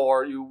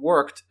 or you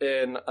worked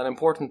in an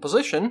important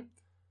position,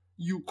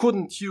 you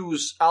couldn't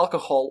use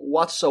alcohol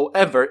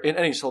whatsoever in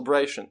any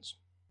celebrations.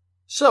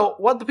 So,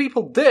 what the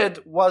people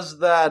did was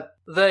that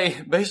they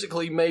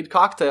basically made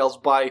cocktails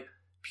by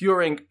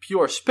pouring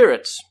pure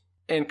spirits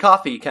in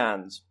coffee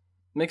cans,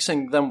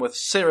 mixing them with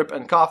syrup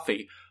and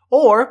coffee,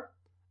 or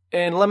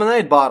in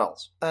lemonade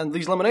bottles. And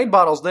these lemonade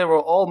bottles, they were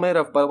all made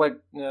of, by the way,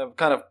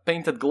 kind of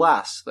painted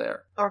glass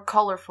there. Or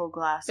colorful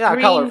glass. Yeah,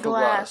 green colorful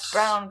glass,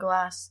 brown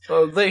glass.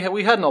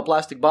 We had no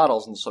plastic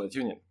bottles in the Soviet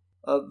Union.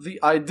 The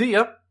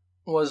idea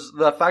was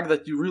the fact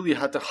that you really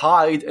had to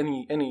hide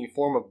any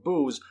form of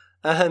booze.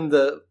 And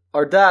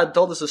our dad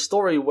told us a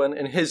story when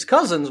in his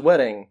cousin's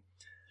wedding.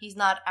 He's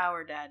not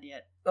our dad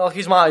yet. Well,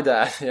 he's my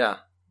dad, yeah.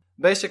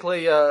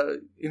 Basically,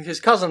 in his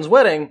cousin's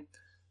wedding,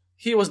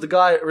 he was the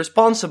guy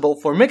responsible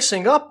for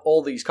mixing up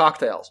all these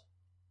cocktails.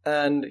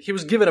 And he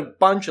was given a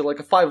bunch of, like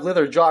a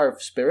 5-liter jar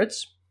of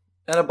spirits,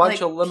 and a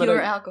bunch of lemonade.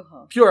 Pure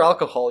alcohol. Pure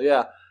alcohol,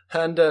 yeah.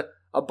 And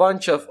a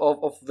bunch of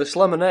this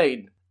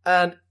lemonade.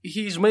 And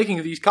he's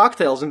making these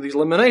cocktails in these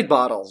lemonade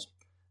bottles.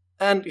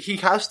 And he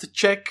has to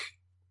check,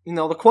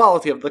 the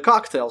quality of the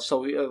cocktail.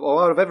 So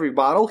out of every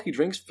bottle, he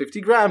drinks 50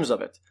 grams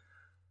of it.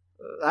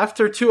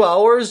 After 2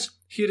 hours,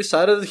 he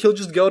decided that he'll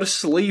just go to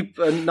sleep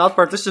and not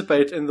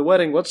participate in the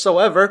wedding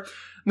whatsoever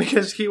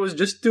because he was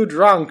just too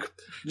drunk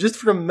just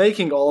from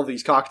making all of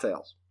these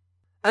cocktails.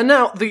 And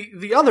now,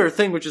 the other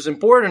thing which is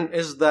important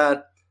is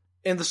that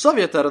in the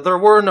Soviet era, there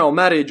were no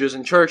marriages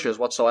in churches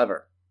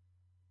whatsoever.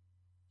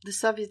 The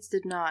Soviets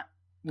did not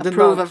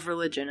approve of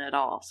religion at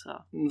all,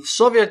 so. The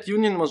Soviet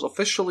Union was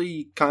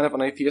officially kind of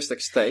an atheistic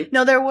state.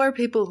 No, there were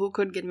people who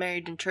could get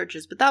married in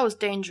churches, but that was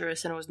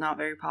dangerous and it was not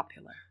very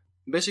popular.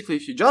 Basically,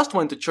 if you just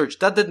went to church,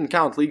 that didn't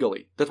count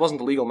legally. That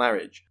wasn't a legal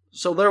marriage.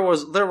 So there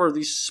were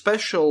these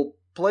special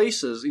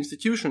places,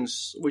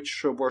 institutions,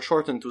 which were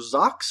shortened to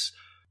ZAKS.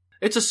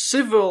 It's a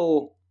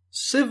civil,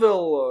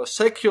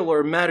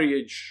 secular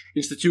marriage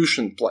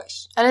institution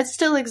place. And it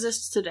still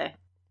exists today.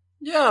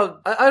 Yeah,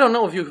 I don't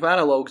know if you have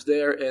analogs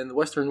there in the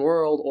Western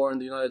world or in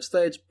the United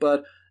States,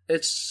 but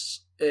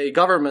it's a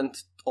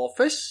government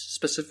office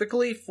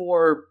specifically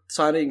for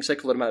signing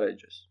secular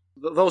marriages.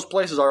 Those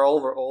places are all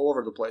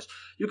over the place.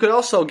 You could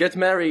also get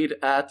married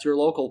at your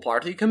local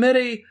party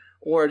committee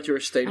or at your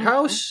state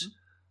house.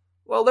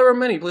 Well, there were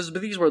many places,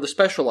 but these were the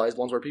specialized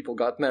ones where people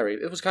got married.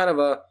 It was kind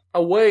of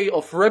a way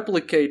of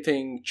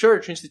replicating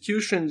church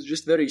institutions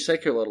just very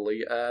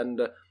secularly.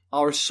 And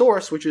our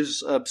source, which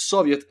is a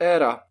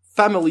Soviet-era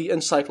family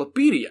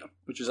encyclopedia,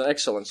 which is an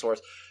excellent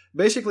source,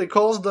 basically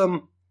calls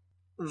them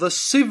the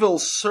Civil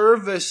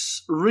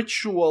Service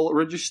Ritual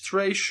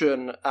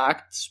Registration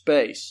Act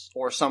space,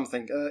 or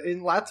something.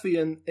 In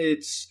Latvian,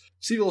 it's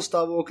Civil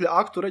Stāvokļa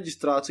aktu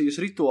reģistrācijas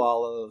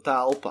rituāla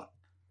telpa.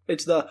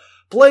 It's the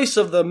place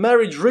of the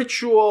marriage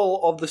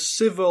ritual of the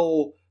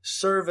Civil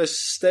Service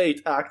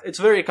State Act. It's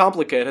very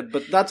complicated,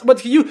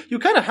 but you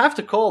kind of have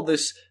to call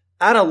this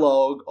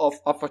analog of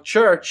a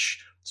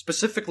church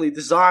specifically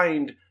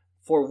designed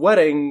for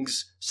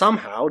weddings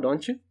somehow,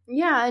 don't you?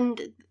 Yeah, and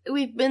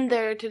we've been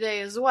there today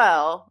as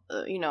well,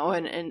 in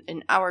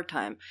our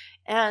time.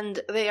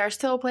 And they are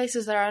still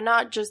places that are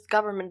not just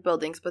government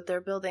buildings, but they're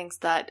buildings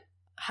that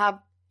have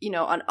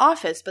an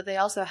office, but they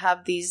also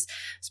have these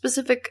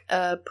specific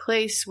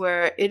place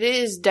where it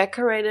is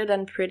decorated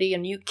and pretty,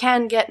 and you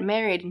can get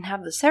married and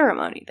have the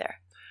ceremony there.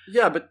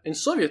 Yeah, but in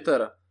Soviet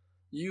era,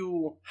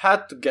 you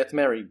had to get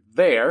married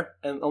there,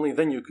 and only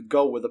then you could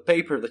go with a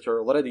paper that you're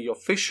already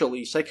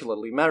officially,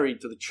 secularly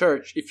married to the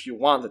church if you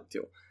wanted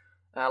to.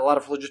 A lot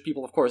of religious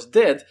people, of course,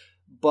 did,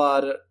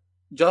 but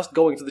just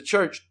going to the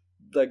church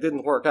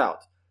didn't work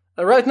out.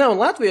 Right now in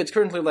Latvia, it's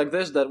currently like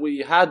this, that we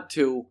had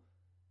to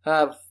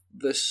have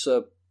this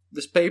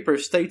paper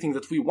stating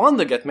that we want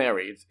to get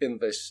married in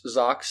this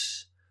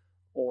ZAKS,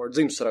 or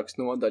Dzimstarakstu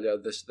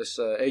nodaļa, this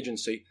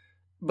agency.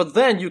 But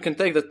then you can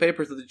take that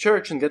paper to the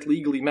church and get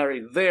legally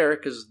married there,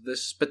 because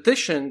this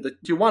petition that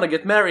you want to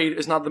get married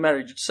is not the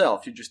marriage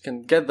itself. You just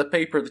can get the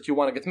paper that you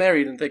want to get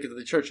married and take it to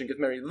the church and get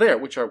married there,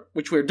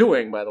 which we're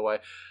doing, by the way.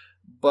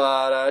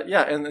 But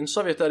and in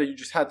Soviet era, you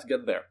just had to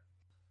get there.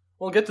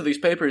 We'll get to these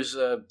papers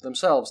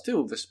themselves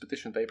too, this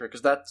petition paper,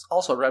 because that's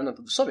also a remnant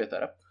of the Soviet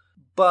era.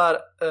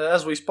 But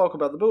as we spoke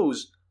about the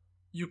booze,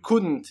 you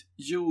couldn't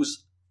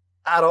use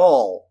at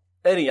all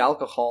any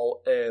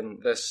alcohol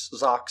in this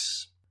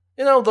ZAKS.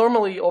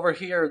 Normally over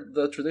here,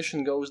 the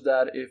tradition goes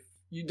that if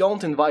you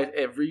don't invite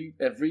every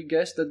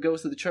guest that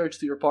goes to the church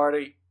to your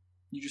party,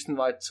 you just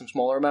invite some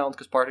smaller amount,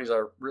 because parties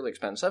are really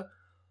expensive.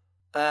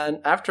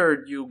 And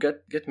after you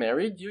get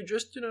married, you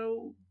just,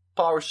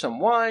 pour some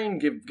wine,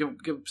 give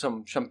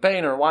some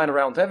champagne or wine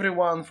around to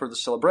everyone for the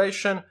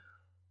celebration.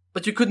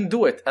 But you couldn't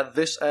do it at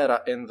this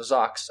era in the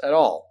ZAKS at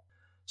all.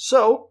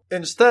 So,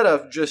 instead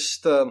of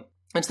just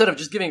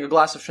giving a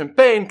glass of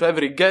champagne to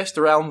every guest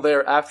around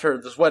there after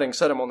this wedding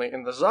ceremony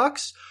in the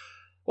ZAKS,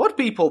 what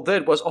people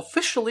did was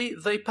officially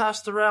they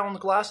passed around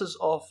glasses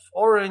of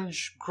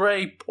orange,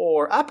 grape,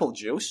 or apple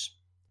juice.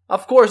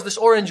 Of course, this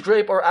orange,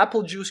 grape, or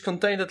apple juice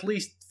contained at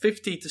least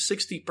 50 to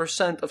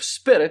 60% of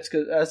spirits,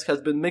 as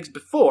has been mixed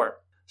before.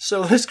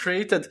 So this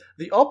created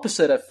the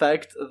opposite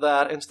effect,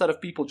 that instead of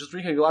people just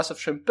drinking a glass of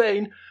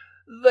champagne,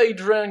 they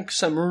drank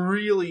some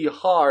really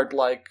hard,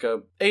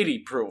 80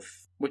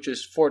 proof, which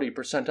is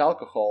 40%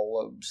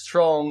 alcohol,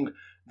 strong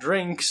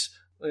drinks.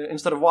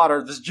 Instead of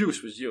water, this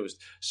juice was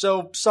used.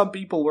 So some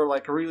people were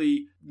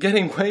really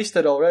getting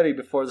wasted already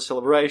before the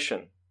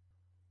celebration.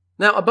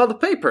 Now, about the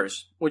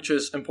papers, which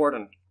is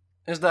important,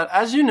 is that,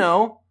 as you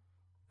know,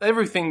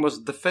 everything was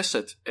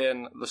deficit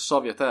in the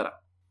Soviet era.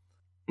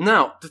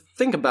 Now, to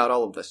think about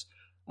all of this,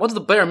 what's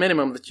the bare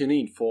minimum that you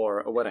need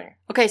for a wedding?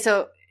 Okay,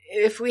 so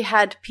if we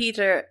had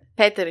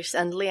Peteris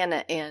and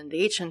Lena in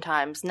the ancient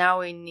times, now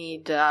we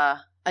need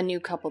a new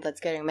couple that's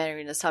getting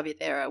married in the Soviet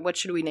era. What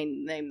should we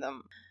name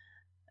them?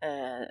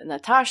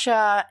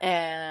 Natasha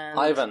and...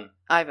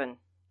 Ivan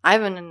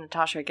and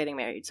Natasha are getting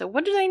married. So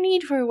what do they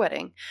need for a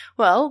wedding?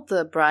 Well,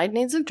 the bride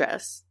needs a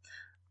dress,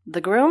 the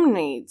groom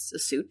needs a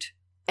suit,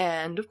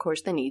 and of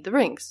course they need the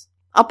rings.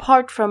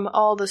 Apart from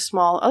all the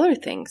small other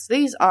things,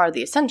 these are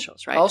the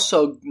essentials, right?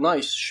 Also,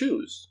 nice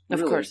shoes.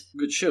 Of course.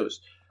 Good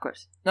shoes. Of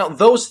course. Now,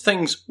 those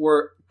things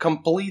were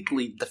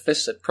completely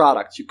deficit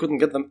products. You couldn't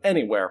get them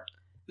anywhere.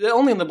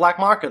 Only in the black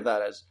market,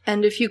 that is.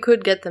 And if you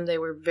could get them, they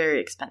were very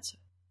expensive.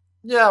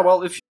 Yeah,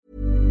 well,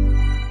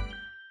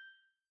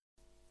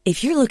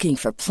 If you're looking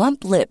for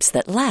plump lips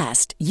that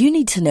last, you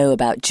need to know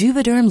about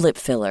Juvederm lip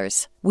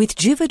fillers. With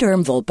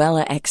Juvederm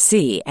Volbella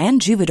XC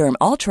and Juvederm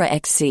Ultra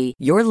XC,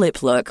 your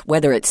lip look,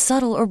 whether it's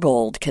subtle or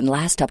bold, can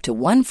last up to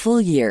 1 full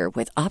year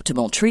with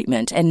optimal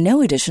treatment and no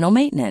additional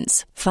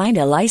maintenance. Find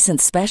a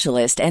licensed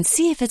specialist and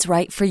see if it's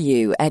right for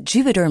you at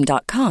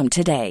Juvederm.com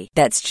today.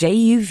 That's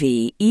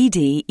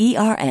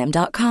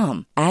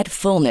JUVEDERM.com. Add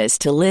fullness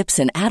to lips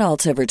in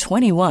adults over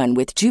 21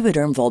 with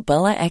Juvederm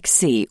Volbella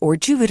XC or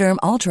Juvederm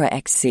Ultra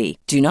XC.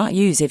 Do not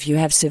use if you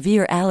have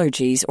severe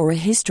allergies or a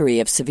history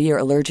of severe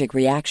allergic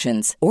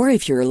reactions, or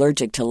if you're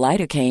allergic to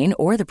lidocaine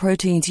or the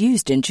proteins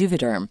used in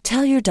Juvederm.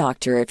 Tell your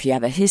doctor if you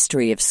have a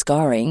history of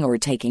scarring or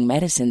taking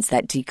medicines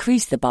that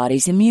decrease the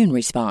body's immune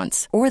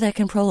response or that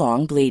can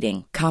prolong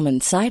bleeding. Common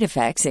side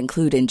effects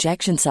include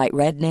injection site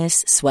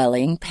redness,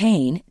 swelling,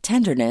 pain,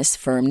 tenderness,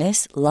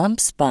 firmness,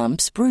 lumps,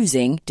 bumps,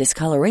 bruising,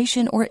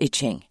 discoloration, or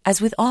itching. As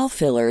with all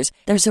fillers,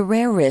 there's a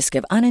rare risk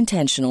of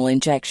unintentional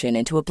injection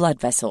into a blood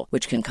vessel,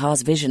 which can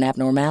cause vision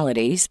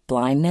abnormalities,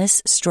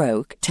 blindness,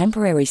 stroke,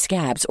 temporary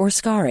scabs, or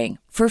scarring.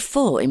 For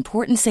full,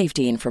 important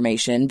safety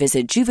information,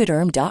 visit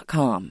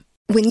Juvederm.com.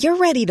 When you're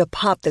ready to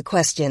pop the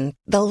question,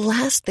 the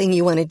last thing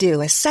you want to do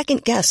is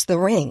second-guess the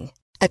ring.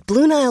 At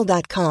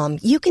BlueNile.com,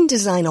 you can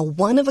design a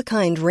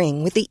one-of-a-kind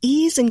ring with the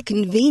ease and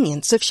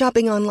convenience of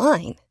shopping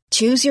online.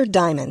 Choose your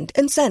diamond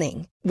and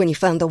setting. When you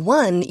find the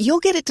one, you'll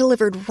get it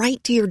delivered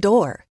right to your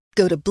door.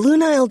 Go to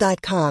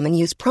BlueNile.com and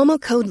use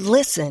promo code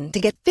LISTEN to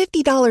get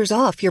 $50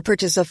 off your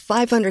purchase of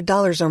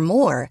 $500 or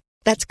more.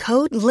 That's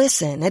code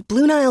LISTEN at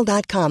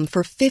BlueNile.com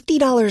for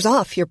 $50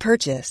 off your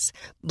purchase.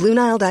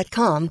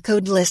 BlueNile.com,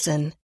 code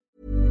LISTEN.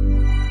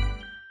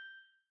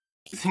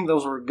 I think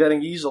those were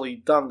getting easily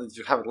done that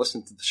you haven't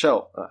listened to the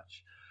show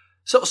much.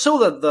 So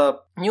that the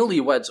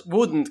newlyweds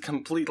wouldn't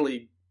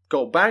completely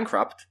go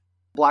bankrupt,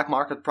 Black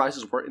market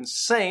prices were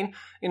insane.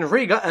 In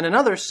Riga and in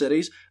other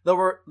cities, there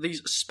were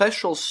these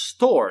special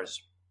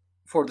stores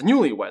for the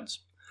newlyweds.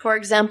 For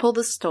example,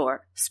 the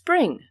store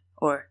Spring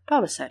or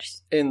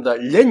Pavasars. In the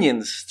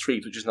Lenin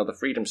Street, which is now the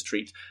Freedom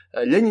Street,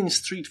 Lenin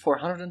Street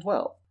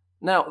 412.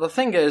 Now, the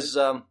thing is,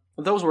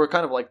 those were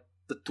kind of like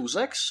the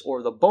Tuzeks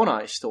or the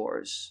Bonai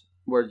stores,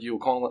 where you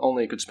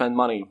only could spend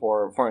money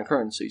for foreign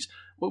currencies.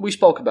 We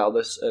spoke about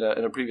this in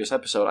a previous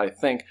episode, I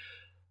think.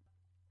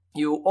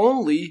 You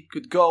only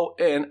could go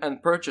in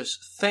and purchase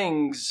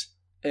things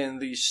in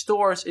these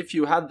stores if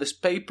you had this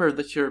paper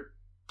that you're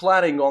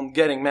planning on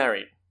getting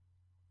married.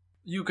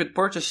 You could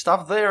purchase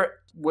stuff there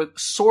with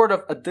sort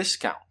of a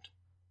discount.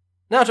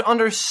 Now, to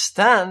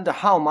understand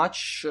how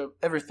much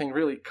everything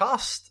really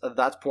cost at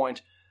that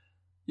point,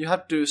 you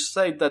have to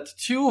say that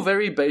 2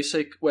 very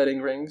basic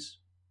wedding rings,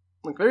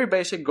 like very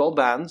basic gold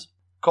bands,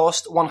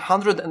 cost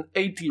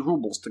 180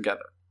 rubles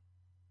together.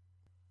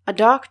 A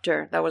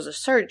doctor that was a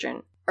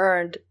surgeon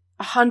earned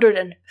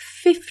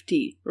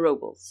 150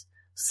 rubles.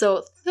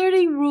 So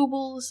 30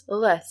 rubles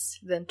less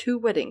than 2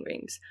 wedding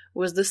rings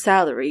was the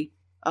salary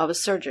of a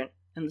surgeon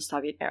in the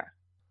Soviet era.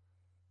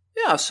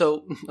 Yeah,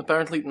 so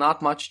apparently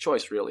not much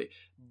choice, really.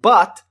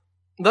 But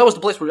that was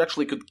the place where you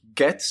actually could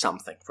get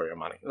something for your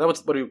money. That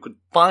was where you could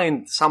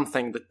find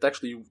something that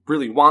actually you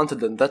really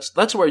wanted, and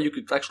that's where you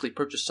could actually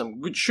purchase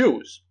some good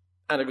shoes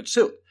and a good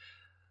suit.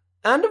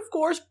 And of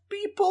course,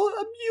 people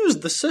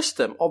abused the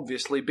system,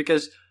 obviously,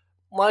 because,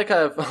 like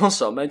I've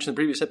also mentioned in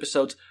previous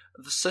episodes,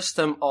 the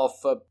system of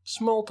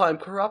small-time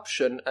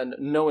corruption and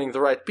knowing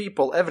the right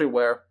people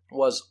everywhere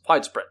was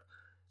widespread.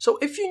 So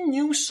if you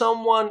knew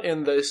someone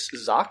in this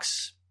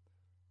ZAKS,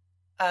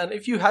 and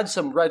if you had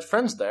some right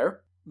friends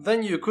there,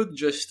 then you could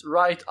just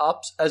write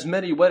up as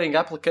many wedding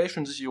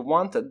applications as you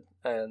wanted,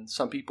 and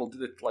some people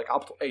did it like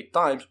up to 8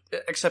 times,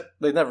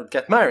 except they never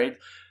get married.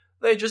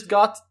 They just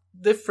got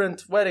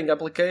different wedding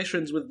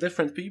applications with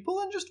different people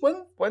and just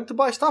went to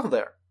buy stuff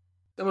there.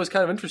 It was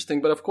kind of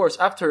interesting, but of course,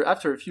 after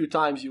a few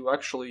times, you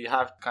actually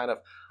have to kind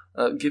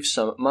of give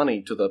some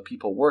money to the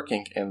people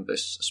working in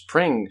this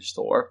Spring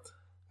store,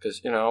 because,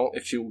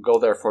 if you go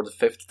there for the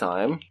 5th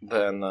time,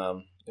 then,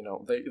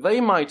 they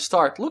might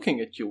start looking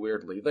at you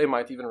weirdly. They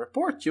might even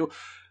report you.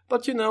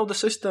 But, the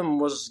system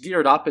was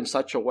geared up in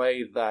such a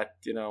way that,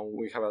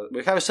 we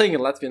have a saying in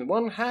Latvian,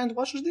 one hand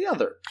washes the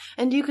other.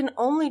 And you can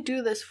only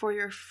do this for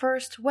your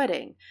first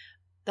wedding.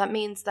 That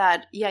means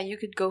that, you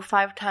could go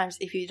 5 times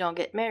if you don't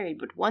get married.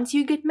 But once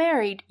you get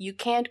married, you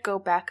can't go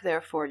back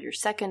there for your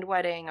second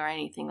wedding or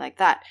anything like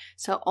that.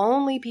 So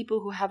only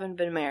people who haven't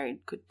been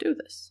married could do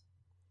this.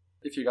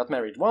 If you got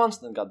married once,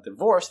 then got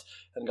divorced,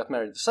 and got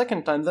married the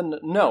second time, then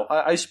no.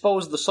 I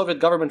suppose the Soviet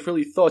government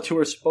really thought you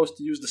were supposed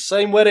to use the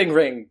same wedding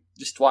ring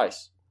just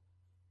twice.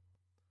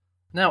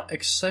 Now,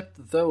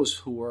 except those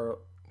who were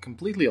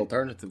completely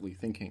alternatively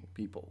thinking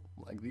people,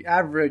 like the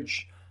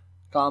average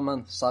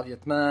common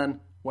Soviet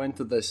man went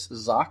to this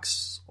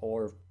ZAKS,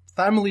 or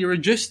family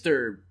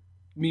register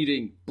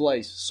meeting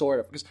place, sort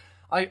of, because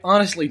I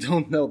honestly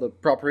don't know the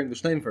proper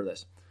English name for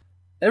this.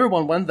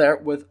 Everyone went there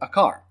with a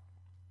car.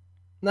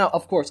 Now,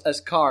 of course,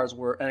 as cars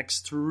were an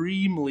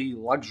extremely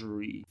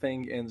luxury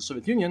thing in the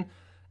Soviet Union,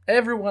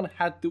 everyone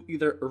had to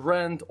either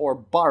rent or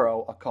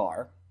borrow a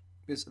car,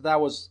 because that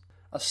was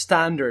a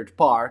standard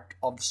part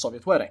of the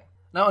Soviet wedding.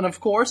 Now, and of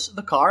course,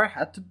 the car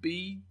had to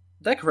be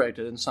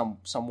decorated in some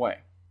way.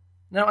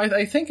 Now,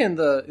 I think in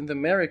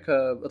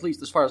America, at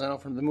least as far as I know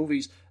from the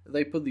movies,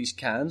 they put these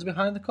cans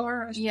behind the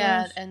car, I suppose.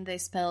 Yeah, and they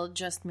spell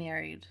 "just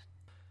married."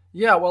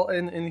 Yeah, well,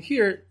 in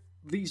here,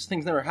 these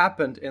things never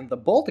happened. In the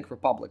Baltic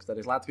republics, that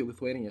is Latvia,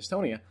 Lithuania,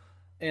 Estonia,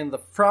 in the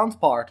front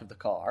part of the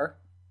car,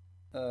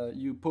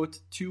 you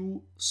put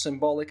 2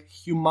 symbolic,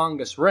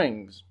 humongous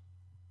rings.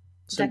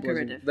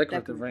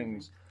 Decorative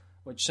rings,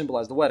 which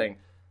symbolize the wedding.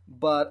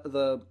 But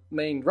the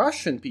main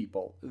Russian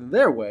people, in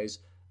their ways,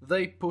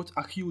 they put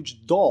a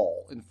huge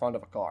doll in front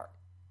of a car,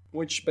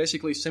 which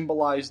basically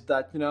symbolized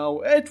that,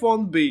 it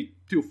won't be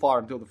too far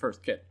until the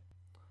first kid.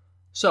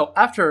 So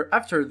after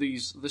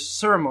this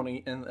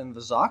ceremony in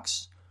the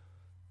ZAKS,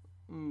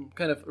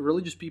 kind of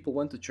religious people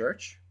went to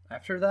church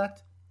after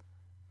that.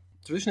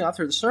 Traditionally,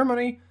 after the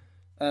ceremony,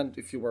 and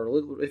if you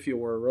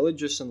were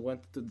religious and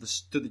went to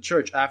the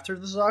church after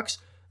the ZAKS,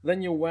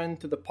 then you went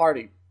to the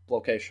party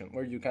location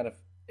where you kind of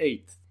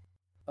ate.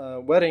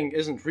 Wedding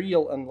isn't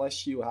real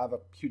unless you have a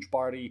huge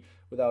party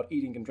without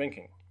eating and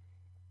drinking.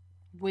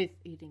 With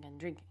eating and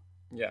drinking.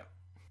 Yeah.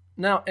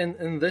 Now,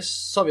 in this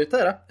Soviet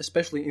era,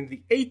 especially in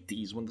the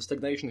 80s, when the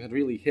stagnation had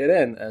really hit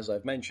in, as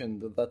I've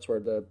mentioned, that's where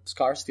the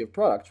scarcity of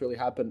products really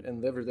happened in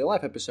the Everyday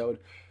Life episode,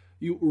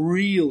 you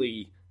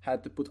really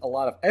had to put a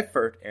lot of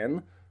effort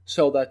in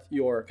so that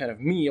your kind of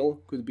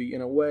meal could be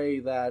in a way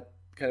that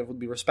kind of would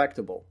be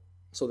respectable,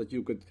 so that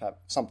you could have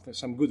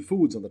some good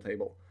foods on the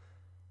table.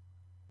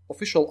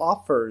 Official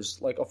offers,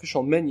 like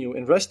official menu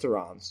in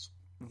restaurants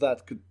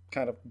that could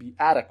kind of be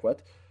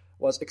adequate,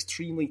 was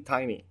extremely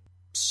tiny.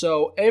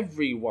 So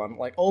everyone,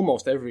 like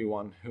almost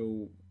everyone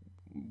who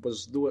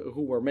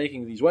were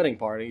making these wedding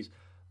parties,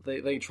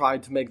 they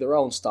tried to make their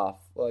own stuff.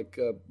 Like,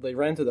 they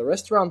rented a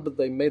restaurant, but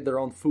they made their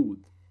own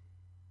food.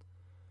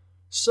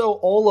 So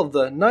all of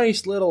the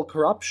nice little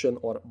corruption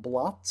or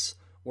blots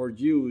were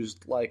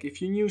used. Like,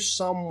 if you knew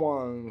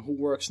someone who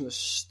works in a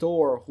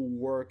store, who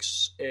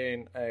works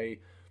in a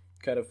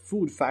kind of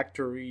food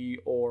factory,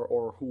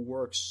 or who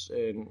works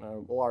in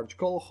a large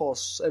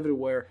kolkhoz,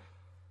 everywhere,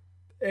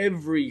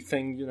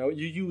 everything,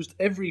 you used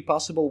every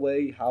possible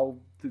way how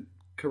to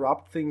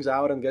corrupt things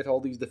out and get all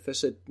these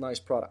deficit nice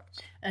products.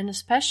 And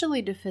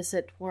especially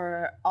deficit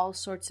were all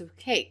sorts of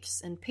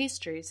cakes and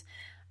pastries,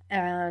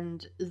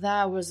 and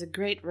that was a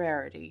great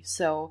rarity.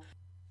 So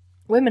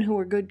women who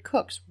were good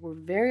cooks were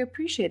very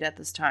appreciated at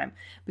this time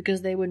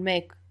because they would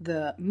make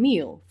the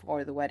meal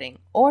for the wedding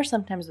or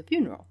sometimes the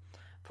funeral.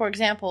 For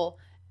example,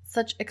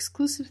 such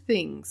exclusive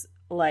things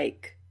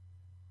like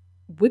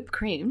whipped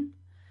cream,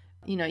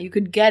 you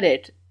could get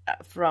it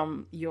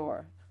from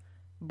your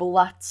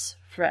Blatz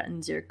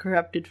friends, your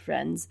corrupted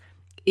friends,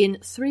 in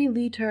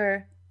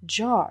 3-liter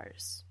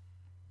jars,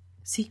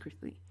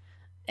 secretly.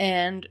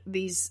 And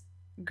these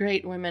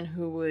great women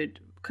who would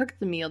cook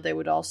the meal, they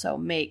would also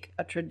make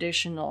a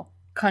traditional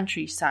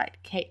countryside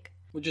cake.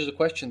 Which is a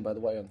question, by the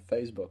way, on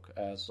Facebook,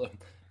 as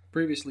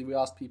previously we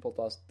asked people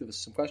to give us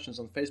some questions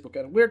on Facebook,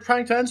 and we're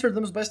trying to answer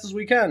them as best as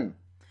we can.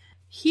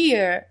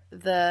 Here,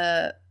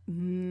 the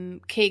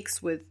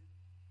cakes with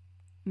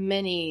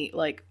many,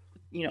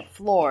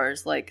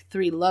 floors,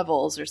 3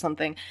 levels or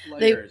something.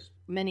 Layers.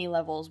 Many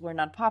levels were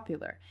not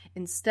popular.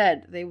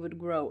 Instead, they would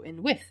grow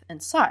in width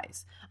and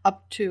size,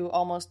 up to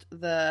almost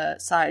the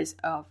size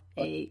of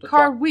a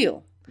car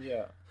wheel.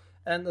 Yeah.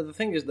 And the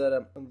thing is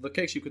that the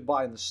cakes you could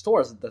buy in the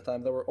stores at that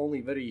time, they were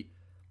only very,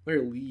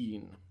 very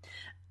lean.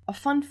 A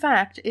fun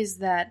fact is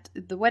that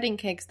the wedding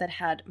cakes that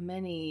had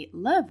many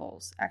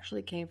levels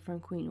actually came from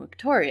Queen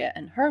Victoria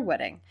and her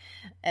wedding.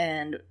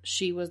 And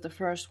she was the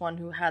first one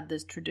who had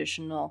this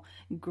traditional,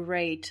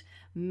 great,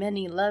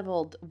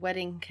 many-leveled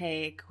wedding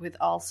cake with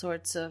all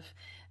sorts of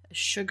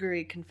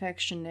sugary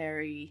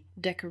confectionery,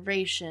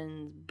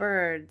 decorations,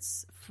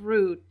 birds,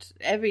 fruit,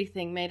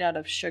 everything made out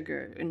of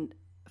sugar. And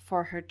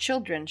for her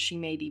children, she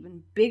made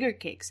even bigger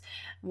cakes,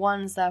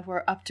 ones that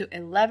were up to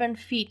 11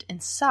 feet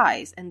in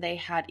size, and they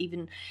had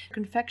even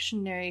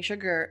confectionery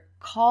sugar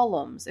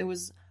columns. It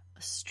was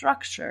a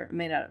structure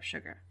made out of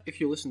sugar. If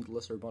you listen to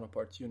Lesser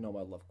Bonaparte, you know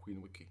I love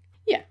Queen Vicky.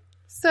 Yeah.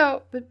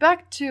 So, but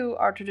back to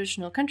our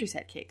traditional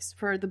countryside cakes.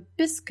 For the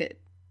biscuit,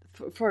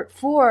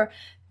 for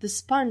the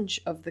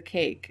sponge of the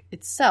cake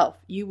itself,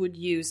 you would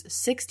use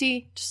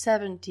 60 to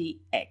 70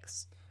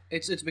 eggs.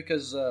 It's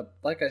because,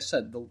 like I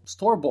said, the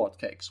store-bought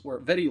cakes were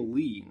very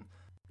lean.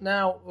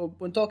 Now,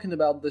 when talking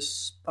about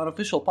this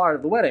unofficial part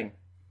of the wedding,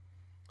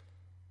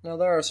 now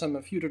there are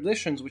a few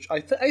traditions which I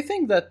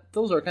think that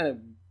those are kind of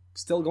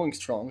still going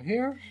strong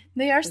here.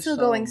 They are still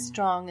going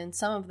strong, and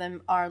some of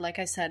them are, like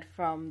I said,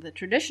 from the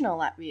traditional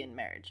Latvian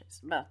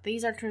marriages. But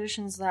these are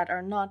traditions that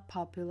are not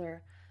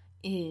popular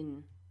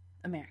in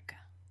America.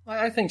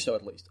 I think so,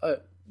 at least.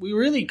 We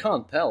really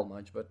can't tell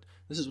much, but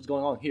this is what's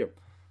going on here.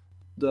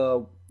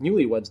 The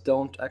newlyweds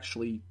don't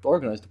actually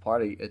organize the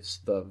party. It's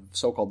the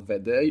so-called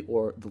vedei,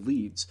 or the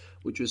leads,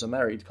 which is a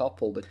married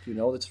couple that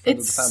that's a friend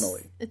of the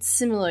family. It's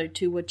similar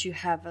to what you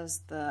have as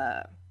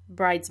the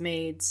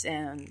bridesmaids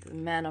and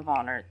man of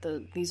honor.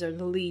 These are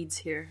the leads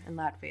here in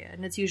Latvia.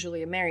 And it's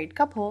usually a married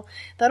couple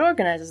that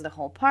organizes the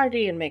whole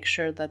party and makes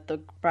sure that the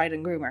bride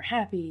and groom are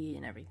happy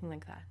and everything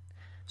like that.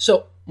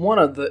 So one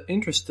of the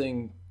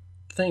interesting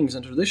things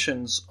and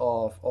traditions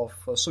of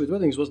Soviet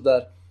weddings was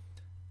that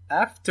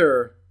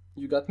after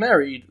you got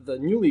married, the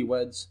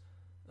newlyweds,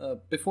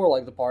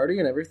 before the party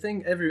and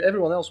everything,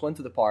 everyone else went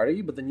to the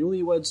party, but the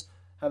newlyweds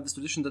have this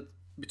tradition that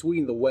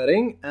between the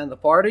wedding and the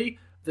party,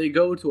 they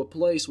go to a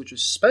place which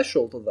is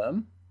special to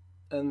them,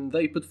 and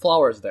they put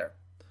flowers there.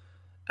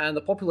 And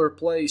the popular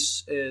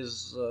place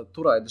is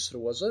Turaidas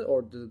Rose,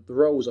 or the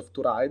Rose of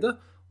Turaida,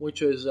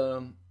 which is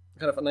kind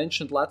of an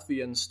ancient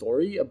Latvian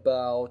story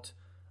about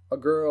a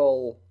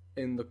girl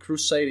in the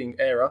crusading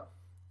era,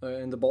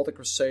 in the Baltic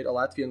Crusade, a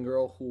Latvian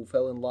girl who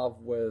fell in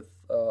love with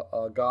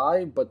a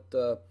guy, but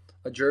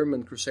a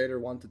German crusader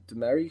wanted to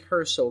marry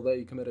her, so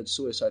they committed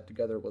suicide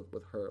together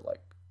with her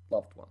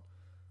loved one.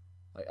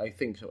 I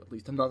think so, at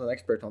least. I'm not an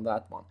expert on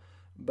that one.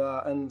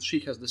 And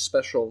she has this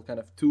special kind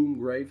of tomb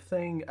grave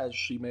thing as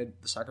she made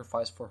the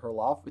sacrifice for her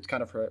love. It's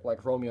kind of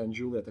like Romeo and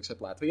Juliet,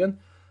 except Latvian.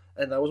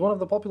 And that was one of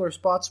the popular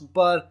spots,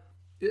 but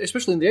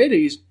especially in the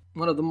 80s,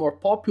 one of the more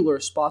popular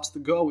spots to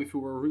go if you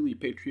were really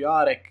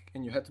patriotic,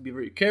 and you had to be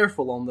very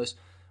careful on this,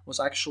 was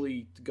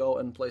actually to go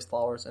and place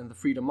flowers in the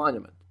Freedom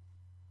Monument.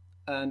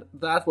 And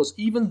that was,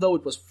 even though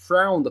it was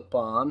frowned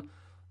upon,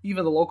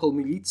 even the local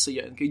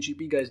militia and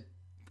KGB guys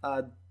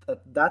at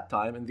that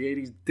time in the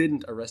 80s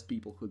didn't arrest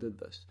people who did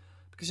this.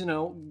 Because,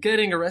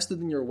 getting arrested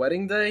in your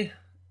wedding day,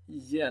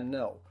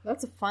 no.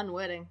 That's a fun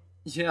wedding.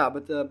 Yeah,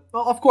 but,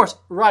 of course,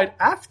 right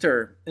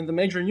after, in the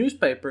major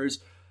newspapers,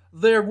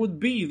 there would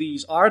be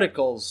these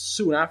articles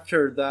soon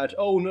after that,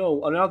 oh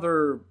no,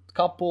 another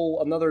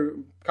another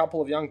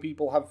couple of young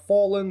people have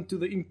fallen to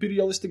the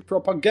imperialistic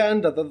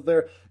propaganda that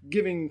they're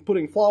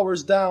putting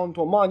flowers down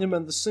to a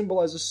monument that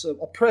symbolizes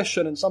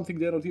oppression and something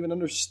they don't even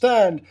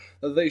understand,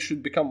 that they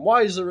should become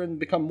wiser and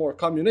become more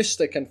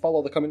communistic and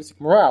follow the communistic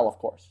morale, of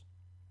course.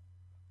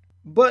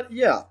 But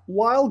yeah,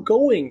 while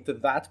going to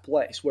that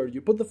place where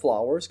you put the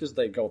flowers, because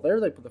they go there,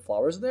 they put the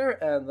flowers there,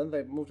 and then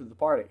they move to the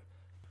party.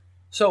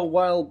 So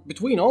while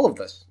between all of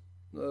this,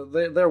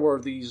 there were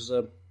these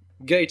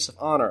gates of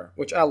honor,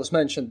 which Alice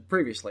mentioned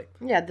previously.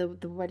 Yeah,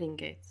 the wedding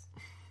gates.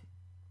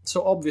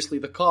 So obviously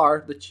the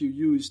car that you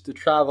used to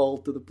travel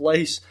to the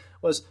place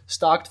was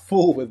stocked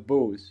full with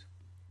booze,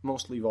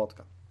 mostly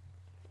vodka.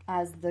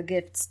 As the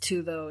gifts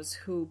to those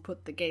who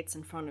put the gates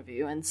in front of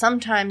you. And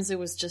sometimes it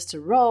was just a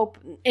rope.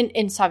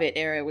 In Soviet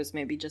era, it was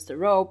maybe just a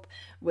rope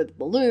with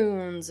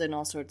balloons and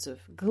all sorts of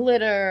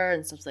glitter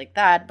and stuff like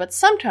that. But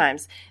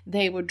sometimes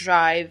they would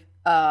drive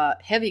a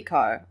heavy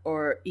car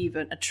or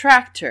even a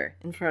tractor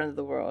in front of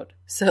the world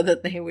so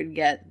that they would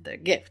get the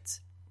gifts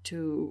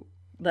to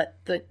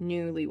let the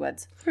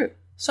newlyweds through.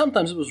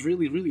 Sometimes it was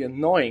really, really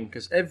annoying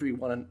because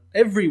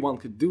everyone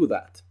could do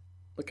that.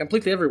 Like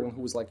completely everyone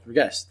who was like your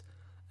guest.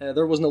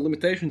 There was no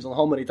limitations on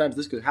how many times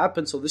this could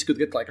happen, so this could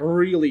get like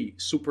really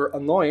super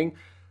annoying.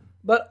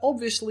 But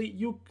obviously,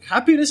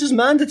 happiness is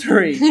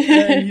mandatory,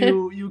 and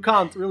you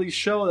can't really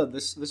show that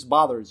this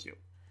bothers you.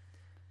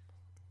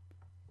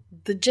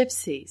 The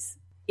gypsies.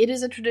 It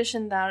is a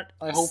tradition that...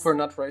 I hope we're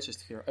not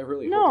racist here. I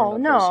really hope we're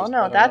not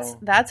racist. No.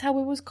 That's how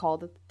it was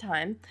called at the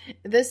time.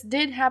 This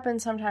did happen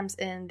sometimes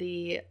in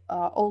the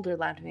older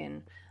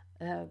Latvian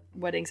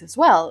weddings as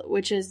well,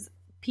 which is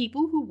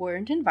people who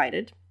weren't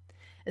invited,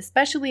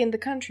 especially in the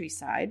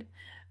countryside,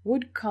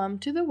 would come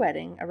to the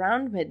wedding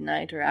around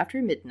midnight or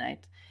after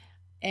midnight,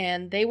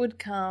 and they would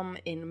come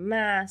in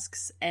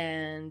masks,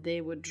 and they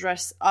would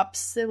dress up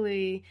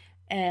silly,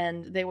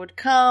 and they would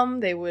come,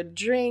 they would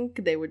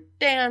drink, they would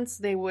dance,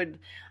 they would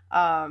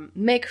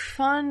make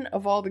fun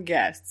of all the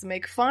guests,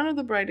 make fun of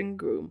the bride and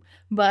groom,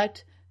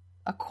 but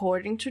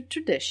according to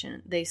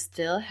tradition, they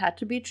still had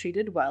to be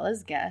treated well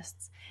as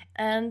guests,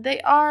 and they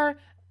are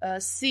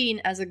seen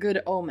as a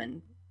good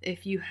omen.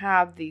 If you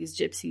have these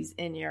gypsies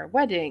in your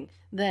wedding,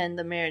 then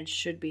the marriage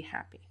should be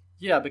happy.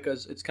 Yeah,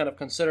 because it's kind of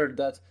considered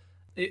that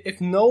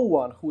if no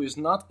one who is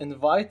not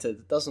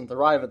invited doesn't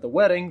arrive at the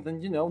wedding,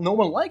 then, no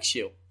one likes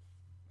you.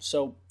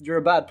 So you're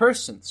a bad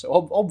person, so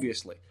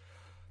obviously.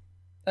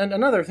 And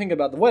another thing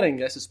about the wedding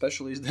guests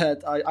especially is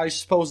that I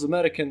suppose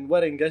American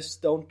wedding guests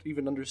don't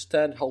even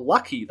understand how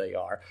lucky they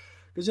are.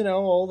 Because,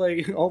 all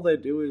they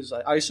do is,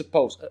 I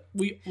suppose,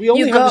 we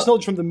only have this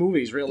knowledge from the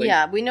movies, really.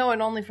 Yeah, we know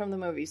it only from the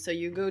movies. So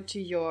you go to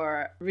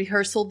your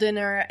rehearsal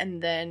dinner,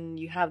 and then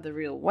you have the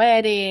real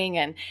wedding,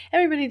 and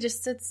everybody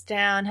just sits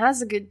down,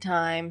 has a good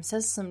time,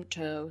 says some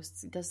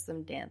toasts, does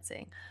some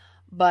dancing.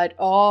 But,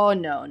 oh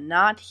no,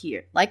 not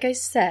here. Like I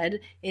said,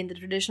 in the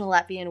traditional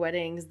Latvian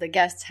weddings, the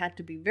guests had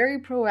to be very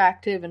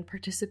proactive and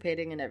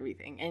participating in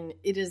everything. And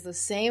it is the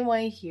same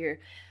way here.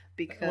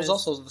 Because it was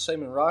also the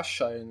same in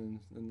Russia and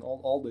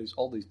all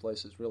these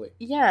places, really.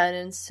 Yeah, and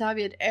in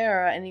Soviet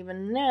era and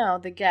even now,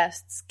 the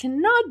guests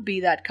cannot be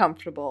that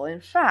comfortable.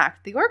 In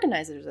fact, the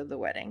organizers of the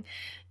wedding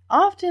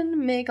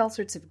often make all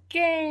sorts of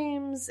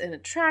games and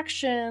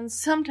attractions.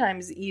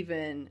 Sometimes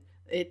even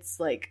it's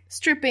like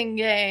stripping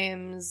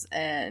games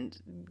and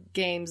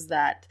games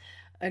that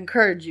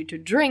encourage you to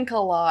drink a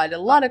lot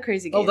of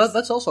crazy games. Oh,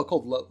 that's also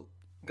called...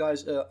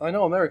 Guys, I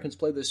know Americans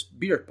play this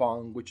beer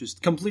pong, which is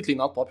completely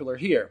not popular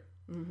here.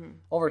 Mm-hmm.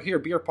 Over here,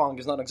 beer pong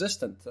is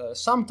non-existent.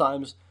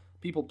 Sometimes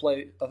people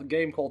play a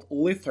game called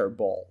Lither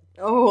Ball.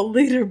 Oh,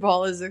 Lither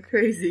Ball is a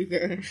crazy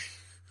game.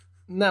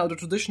 Now, the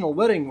traditional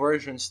wedding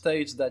version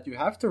states that you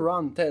have to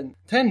run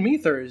 10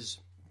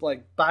 meters,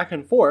 like, back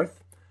and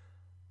forth,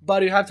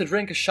 but you have to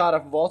drink a shot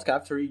of vodka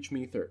after each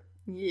meter.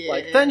 Yeah.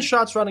 Like, 10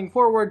 shots running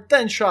forward,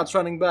 10 shots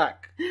running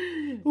back.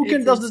 Who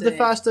does the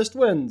fastest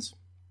wins?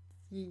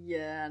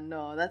 Yeah,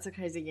 no, that's a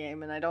crazy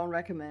game, and I don't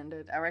recommend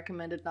it. I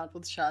recommend it not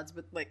with shots,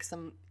 but like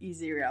some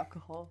easier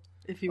alcohol,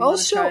 if you want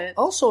to try it.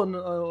 Also,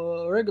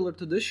 a regular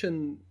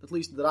tradition, at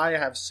least that I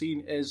have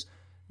seen, is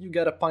you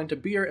get a pint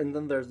of beer, and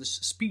then there's this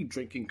speed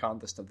drinking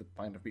contest of the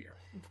pint of beer.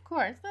 Of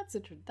course, that's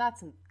a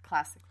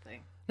classic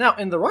thing. Now,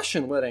 in the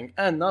Russian wedding,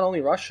 and not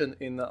only Russian,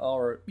 in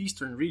our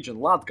eastern region,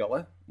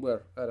 Latgale,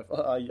 where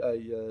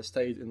I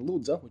stayed in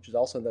Ludza, which is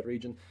also in that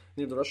region,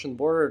 near the Russian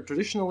border,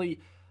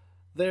 traditionally...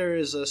 There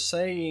is a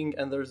saying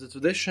and there's a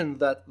tradition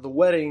that the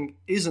wedding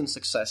isn't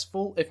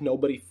successful if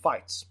nobody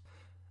fights.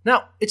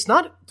 Now, it's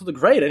not to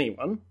degrade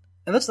anyone,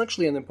 and that's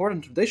actually an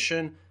important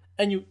tradition,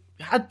 and you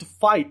had to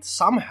fight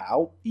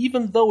somehow,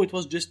 even though it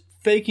was just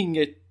faking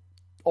it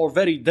or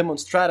very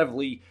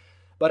demonstratively.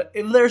 But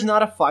if there's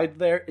not a fight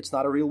there, it's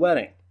not a real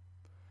wedding.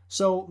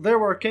 So there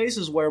were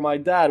cases where my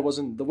dad was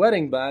in the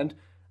wedding band,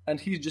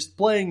 and he's just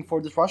playing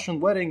for this Russian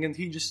wedding, and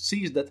he just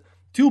sees that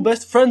two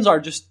best friends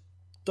are just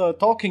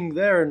talking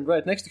there and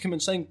right next to him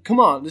and saying, come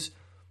on,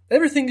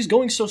 everything is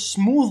going so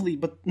smoothly,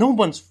 but no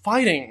one's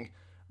fighting.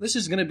 this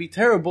is going to be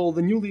terrible.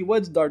 The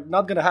newlyweds are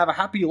not going to have a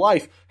happy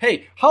life.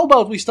 Hey, how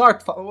about we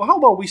start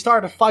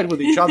a fight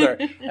with each other?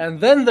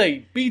 And then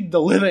they beat the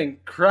living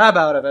crap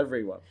out of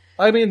everyone.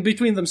 I mean,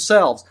 between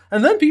themselves.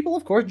 And then people,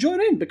 of course,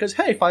 join in because,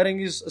 hey, fighting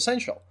is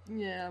essential.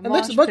 Yeah, and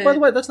but by the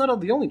way, that's not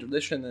the only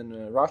tradition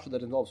in Russia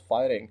that involves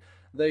fighting.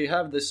 They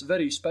have this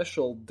very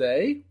special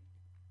day.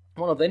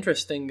 One of the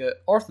interesting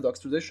Orthodox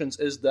traditions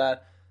is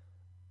that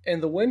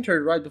in the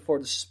winter, right before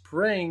the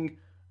spring,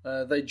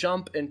 men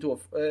jump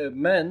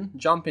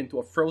into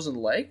a frozen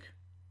lake.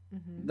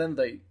 Mm-hmm. Then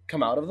they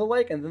come out of the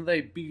lake, and then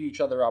they beat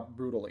each other up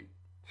brutally.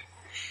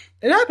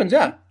 It happens,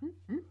 yeah.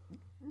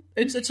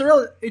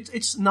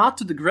 It's not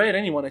to degrade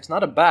anyone. It's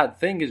not a bad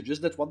thing. It's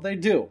just that's what they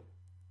do.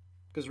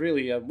 Because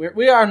really,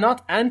 we are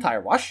not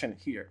anti-Russian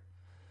here.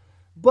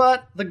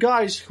 But the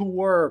guys who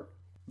were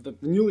the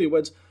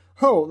newlyweds,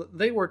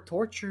 they were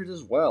tortured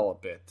as well a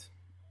bit.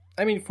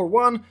 I mean, for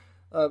one,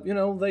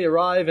 they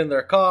arrive in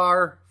their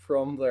car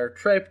from their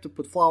trip to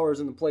put flowers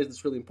in a place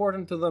that's really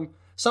important to them.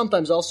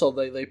 Sometimes also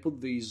they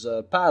put these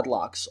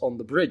padlocks on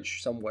the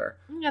bridge somewhere.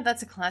 Yeah,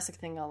 that's a classic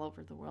thing all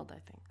over the world, I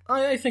think.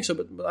 I think so,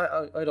 but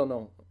I don't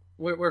know.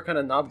 We're kind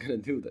of not going to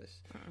do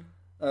this.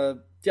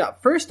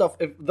 First off,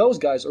 if those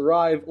guys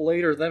arrive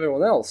later than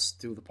everyone else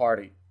to the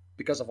party,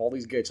 because of all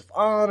these gates of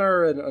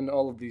honor and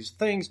all of these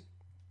things.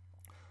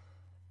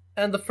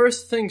 And the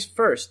first things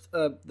first,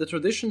 the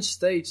tradition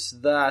states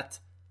that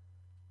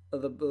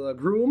the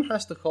groom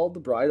has to hold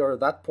the bride, or at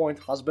that point,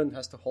 husband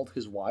has to hold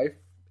his wife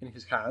in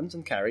his hands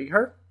and carry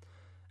her.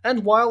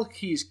 And while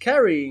he's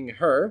carrying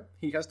her,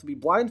 he has to be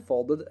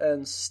blindfolded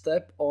and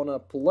step on a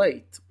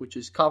plate, which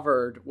is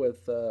covered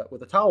with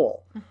a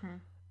towel. Mm-hmm.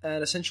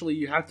 And essentially,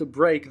 you have to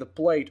break the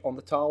plate on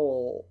the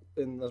towel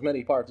in as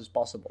many parts as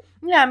possible.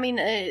 Yeah, I mean,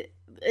 it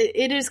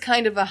is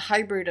kind of a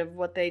hybrid of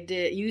what they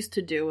used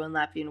to do in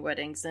Latvian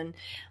weddings. And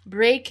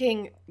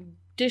breaking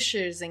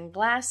dishes and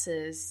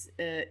glasses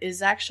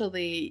is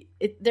actually...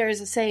 there is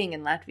a saying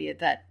in Latvia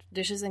that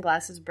dishes and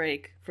glasses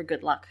break for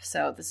good luck.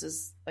 So this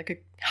is like a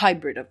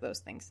hybrid of those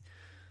things.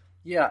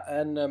 Yeah,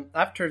 and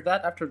after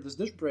this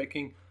dish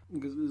breaking,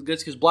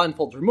 gets his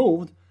blindfold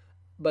removed,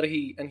 but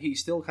he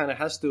still kind of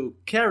has to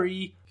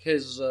carry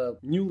his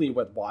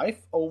newlywed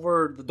wife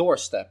over the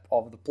doorstep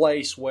of the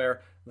place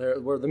where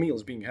the meal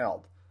is being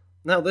held.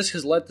 Now, this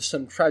has led to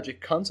some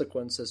tragic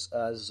consequences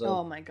as...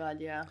 oh my god,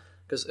 yeah.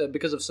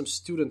 Because of some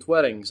student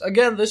weddings.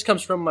 Again, this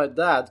comes from my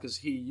dad, because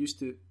he used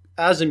to,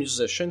 as a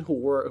musician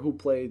who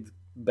played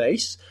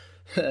bass,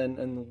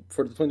 and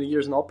for the 20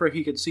 years in opera,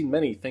 he had seen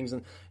many things.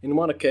 And in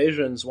one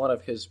occasion, one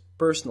of his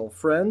personal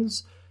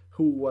friends,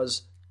 who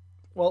was,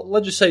 well,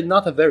 let's just say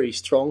not a very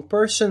strong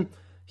person,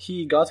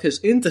 he got his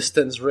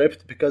intestines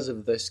ripped because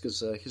of this,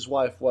 because his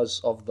wife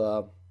was of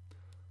the,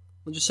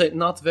 let's just say,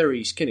 not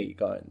very skinny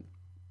kind.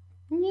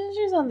 Yeah,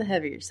 she was on the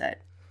heavier side.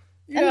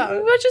 Yeah,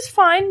 which is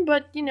fine,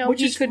 but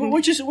which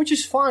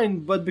is fine,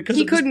 but because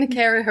he couldn't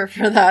carry her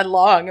for that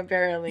long.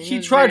 Apparently,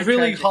 he tried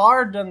really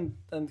hard, and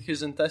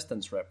his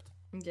intestines ripped.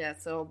 Yeah,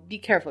 so be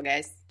careful,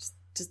 guys.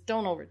 Just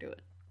don't overdo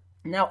it.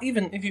 Now,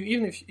 even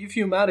if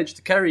you manage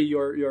to carry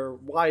your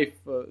wife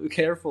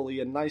carefully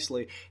and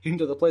nicely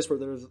into the place where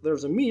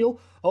there's a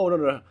meal,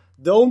 no,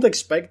 don't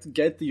expect to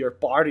get to your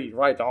party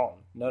right on.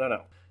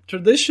 No.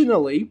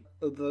 Traditionally,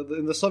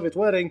 in the Soviet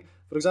wedding,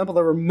 for example,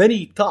 there were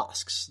many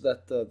tasks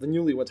that the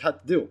newlyweds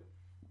had to do.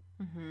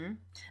 Mm-hmm.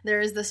 There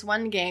is this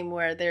one game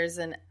where there's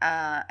an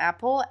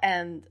apple,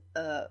 and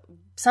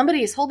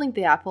somebody is holding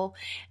the apple,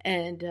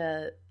 and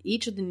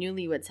each of the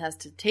newlyweds has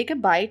to take a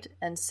bite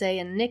and say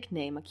a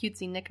nickname, a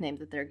cutesy nickname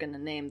that they're going to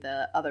name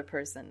the other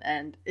person.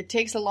 And it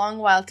takes a long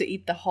while to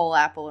eat the whole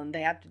apple, and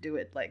they have to do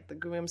it. Like, the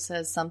groom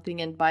says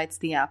something and bites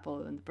the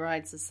apple, and the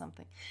bride says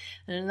something.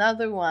 And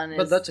another one is...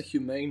 But that's a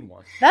humane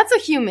one. That's a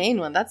humane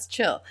one. That's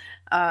chill.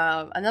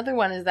 Another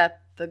one is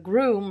that the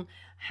groom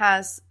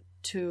has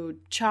to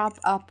chop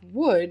up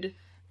wood,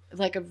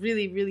 like a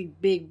really, really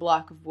big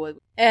block of wood.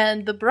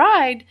 And the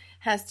bride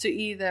has to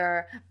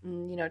either,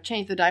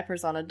 change the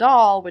diapers on a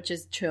doll, which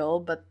is chill,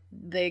 but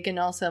they can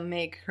also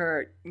make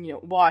her,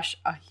 wash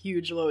a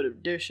huge load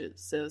of dishes.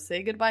 So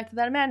say goodbye to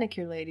that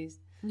manicure, ladies.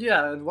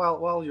 Yeah, and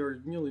while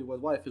your newlywed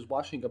wife is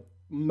washing a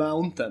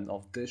mountain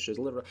of dishes,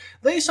 literally,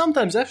 they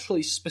sometimes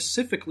actually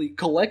specifically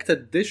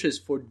collected dishes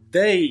for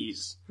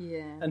days.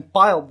 Yeah. And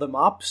piled them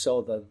up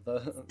so that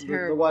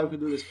the wife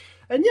could do this.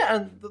 And yeah,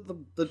 and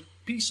the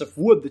piece of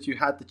wood that you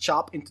had to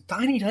chop into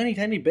tiny, tiny,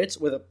 tiny bits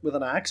with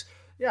an axe,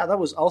 yeah, that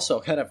was also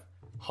kind of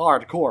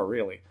hardcore,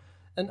 really.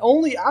 And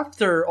only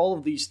after all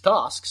of these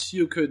tasks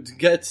you could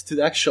get to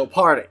the actual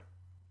party.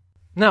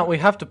 Now, we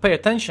have to pay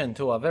attention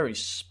to a very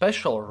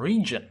special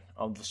region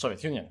of the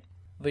Soviet Union.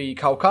 The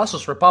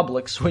Caucasus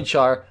republics, which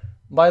are,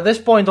 by this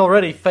point,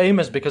 already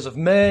famous because of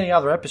many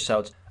other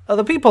episodes.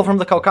 The people from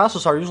the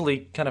Caucasus are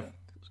usually kind of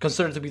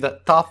considered to be the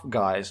tough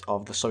guys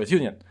of the Soviet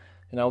Union.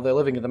 They're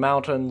living in the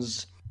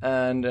mountains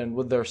and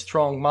with their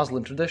strong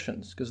Muslim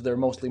traditions, because they're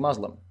mostly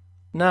Muslim.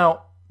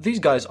 Now, these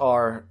guys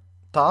are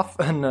tough,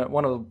 and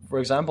one of the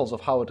examples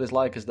of how it is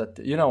like is that,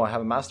 I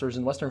have a master's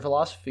in Western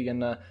philosophy,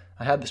 and I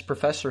had this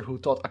professor who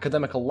taught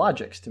academical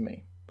logics to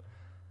me.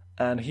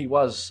 And he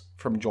was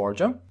from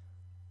Georgia,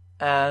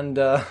 and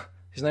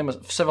his name was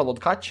Vsevolod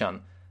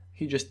Kachan.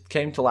 He just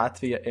came to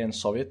Latvia in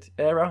Soviet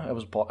era,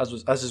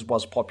 as it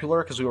was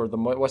popular, because we were the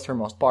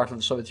westernmost part of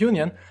the Soviet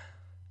Union.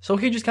 So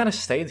he just kind of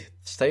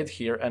stayed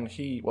here, and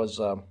he was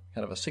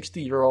kind of a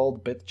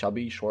 60-year-old, bit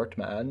chubby, short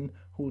man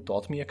who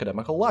taught me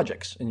academical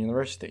logics in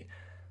university.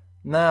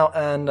 Now,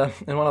 and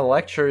in one of the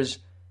lectures,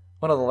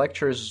 one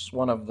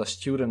of the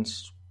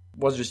students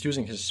was just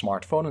using his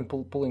smartphone and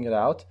pulling it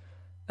out,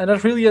 and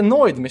that really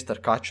annoyed Mr.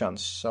 Kachans.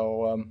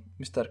 So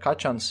Mr.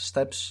 Kachans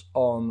steps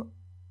on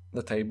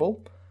the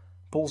table,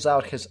 pulls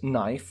out his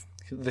knife,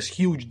 this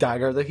huge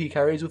dagger that he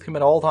carries with him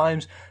at all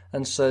times,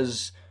 and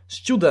says,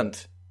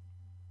 "Student,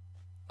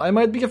 I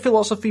might be a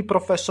philosophy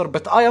professor,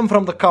 but I am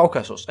from the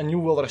Caucasus, and you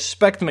will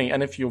respect me,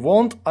 and if you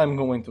won't, I'm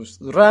going to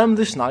ram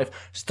this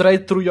knife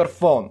straight through your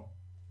phone."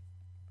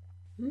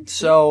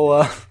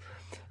 So,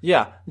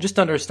 just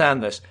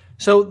understand this.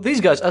 So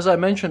these guys, as I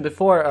mentioned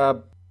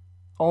before,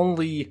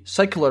 only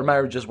secular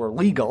marriages were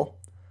legal,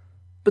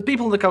 but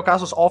people in the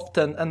Caucasus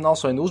often, and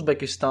also in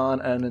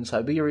Uzbekistan and in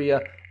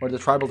Siberia, where the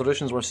tribal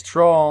traditions were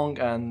strong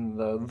and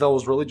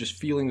those religious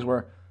feelings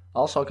were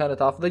also kind of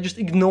tough, they just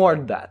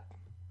ignored that.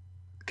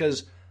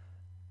 Because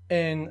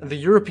in the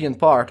European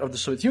part of the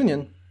Soviet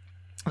Union,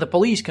 the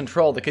police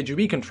control, the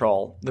KGB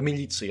control, the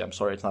militia, I'm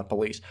sorry, it's not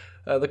police,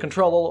 the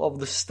control of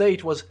the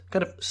state was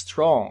kind of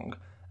strong.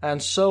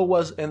 And so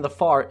was in the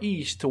Far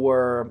East,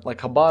 where, like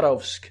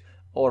Khabarovsk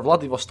or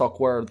Vladivostok,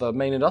 where the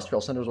main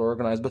industrial centers were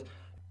organized. But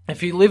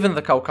if you live in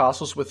the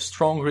Caucasus with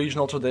strong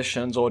regional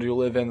traditions, or you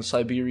live in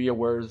Siberia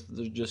where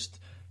there's just,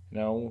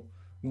 Gulag,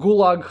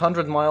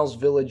 100 miles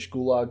village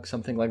Gulag,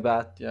 something like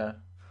that,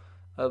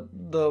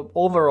 the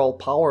overall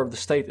power of the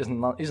state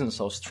isn't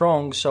so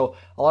strong, so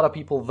a lot of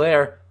people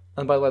there,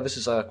 and by the way, this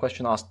is a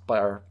question asked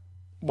by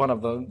one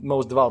of the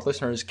most devout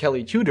listeners,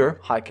 Kelly Tudor.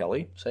 Hi,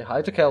 Kelly. Say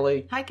hi to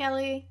Kelly. Hi,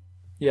 Kelly.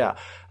 Yeah,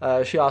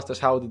 she asked us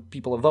how did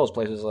people of those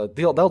places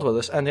dealt with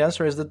this, and the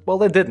answer is that, well,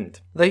 they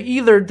didn't. They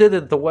either did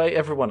it the way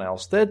everyone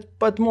else did,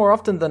 but more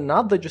often than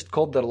not, they just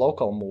called their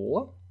local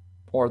mullah,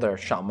 or their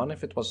shaman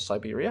if it was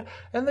Siberia,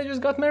 and they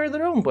just got married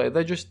their own way.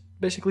 They just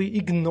basically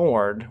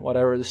ignored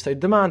whatever the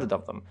state demanded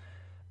of them.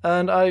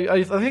 And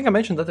I think I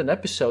mentioned that in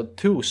episode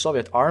 2,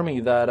 Soviet Army,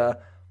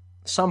 that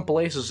some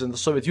places in the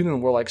Soviet Union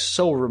were like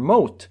so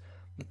remote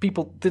that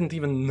people didn't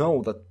even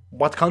know that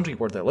what country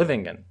were they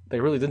living in. They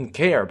really didn't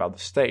care about the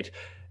state.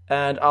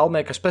 And I'll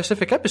make a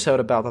specific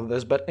episode about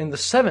this, but in the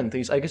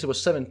 70s, I guess it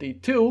was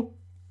 72,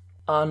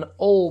 an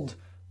Old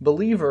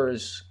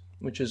Believers,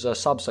 which is a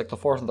subsect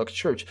of Orthodox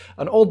Church,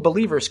 an Old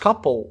Believers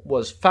couple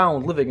was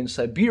found living in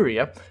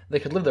Siberia. They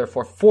had lived there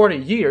for 40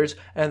 years,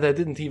 and they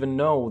didn't even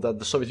know that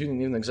the Soviet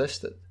Union even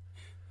existed.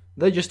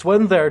 They just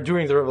went there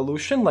during the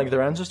revolution, like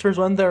their ancestors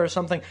went there or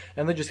something,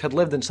 and they just had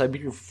lived in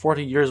Siberia for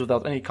 40 years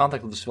without any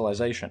contact with the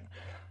civilization.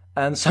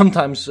 And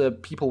sometimes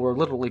people were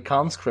literally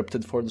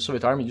conscripted for the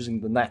Soviet army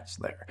using the nets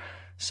there.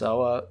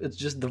 So it's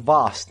just the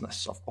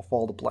vastness of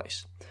all the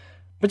place.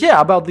 But yeah,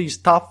 about these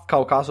tough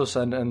Caucasus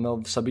and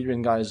the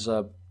Siberian guys,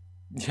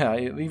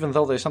 even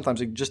though they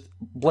sometimes just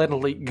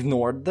blatantly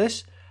ignored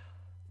this,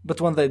 but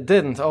when they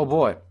didn't, oh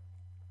boy.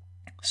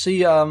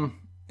 See, in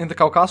the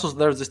Caucasus,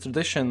 there's this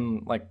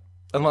tradition,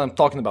 and when I'm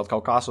talking about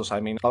Caucasus, I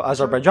mean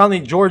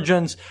Azerbaijani,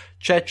 Georgians,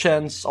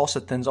 Chechens,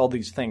 Ossetins, all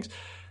these things.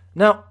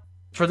 Now,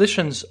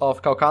 traditions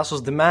of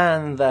Caucasus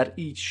demand that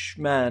each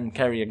man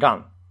carry a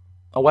gun,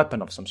 a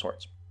weapon of some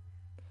sort.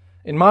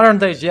 In modern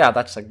days,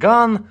 that's a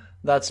gun.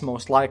 That's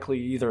most likely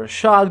either a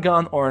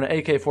shotgun or an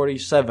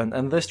AK-47,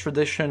 and this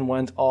tradition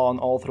went on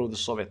all through the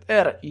Soviet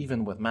era,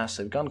 even with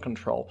massive gun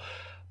control.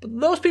 But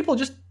those people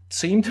just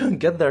seem to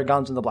get their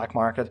guns in the black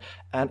market,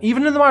 and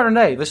even in the modern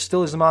day, this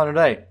still is the modern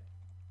day.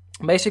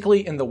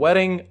 Basically, in the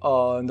wedding,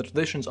 in the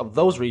traditions of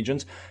those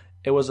regions,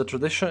 it was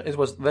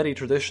very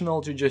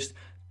traditional to just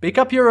pick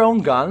up your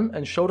own gun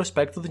and show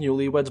respect to the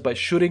newlyweds by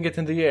shooting it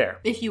in the air.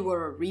 If you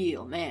were a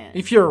real man.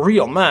 If you're a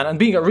real man, and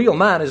being a real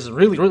man is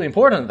really, really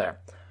important there.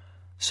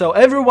 So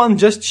everyone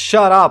just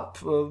shut up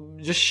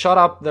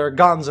their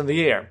guns in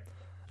the air.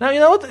 Now, you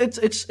know what?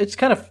 It's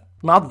kind of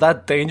not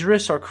that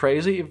dangerous or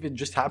crazy if it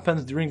just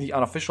happens during the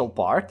unofficial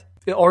part,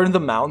 or in the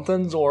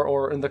mountains,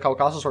 or in the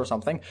Caucasus or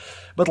something.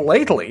 But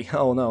lately,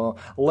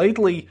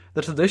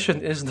 the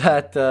tradition is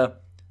that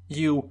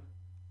you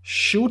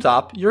shoot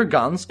up your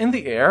guns in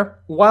the air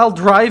while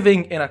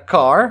driving in a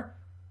car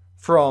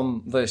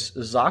from this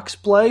Zak's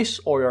place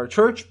or your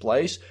church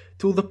place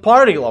to the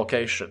party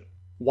location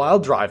while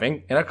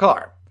driving in a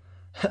car.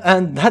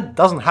 And that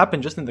doesn't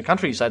happen just in the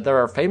countryside. There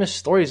are famous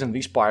stories in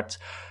these parts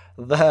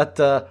that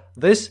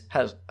this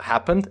has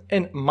happened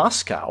in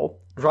Moscow,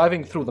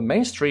 driving through the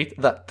main street,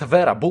 the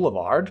Tvera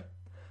Boulevard.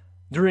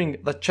 During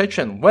the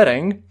Chechen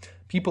wedding,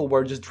 people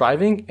were just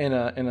driving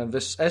in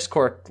this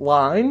escort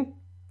line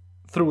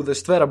through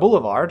this Tvera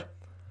Boulevard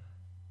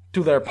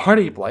to their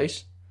party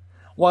place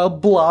while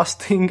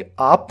blasting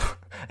up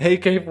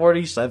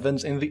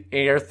AK-47s in the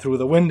air through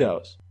the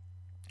windows.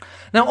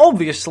 Now,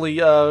 obviously,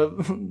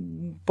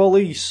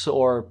 police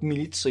or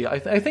militia,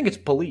 I think it's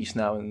police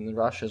now in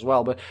Russia as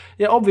well, but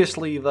yeah,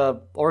 obviously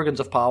the organs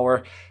of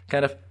power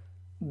kind of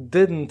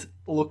didn't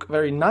look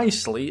very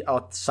nicely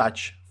at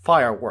such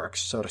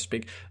fireworks, so to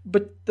speak.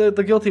 But the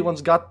guilty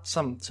ones got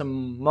some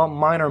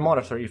minor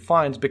monetary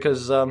fines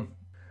because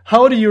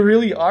how do you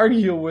really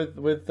argue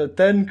with the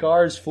 10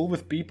 cars full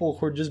with people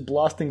who are just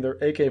blasting their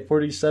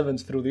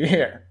AK-47s through the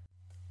air?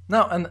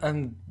 Now,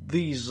 and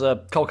these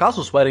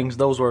Caucasus weddings,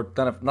 those were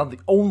kind of not the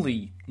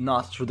only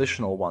not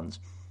traditional ones.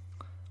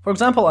 For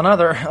example,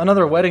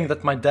 another wedding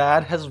that my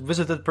dad has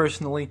visited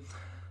personally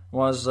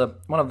was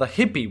one of the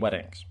hippie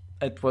weddings.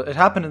 It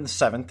happened in the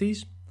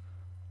 70s,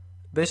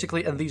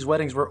 basically, and these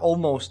weddings were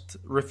almost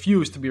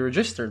refused to be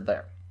registered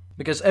there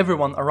because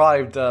everyone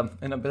arrived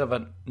in a bit of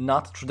a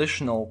not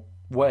traditional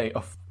way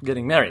of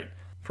getting married.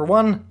 For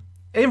one,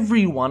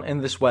 everyone in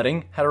this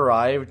wedding had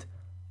arrived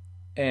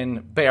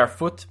in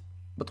barefoot,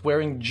 but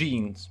wearing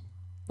jeans,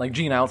 like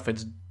jean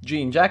outfits,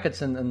 jean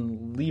jackets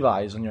and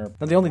Levi's on your...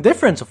 And the only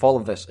difference of all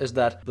of this is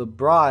that the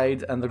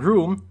bride and the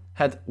groom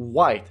had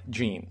white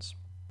jeans.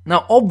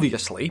 Now,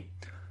 obviously,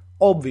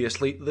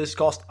 this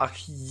cost a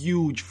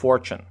huge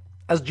fortune,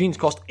 as jeans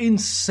cost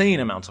insane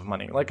amounts of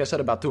money. Like I said,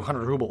 about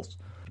 200 rubles.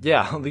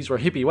 Yeah, these were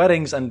hippie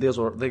weddings, and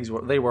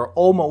they were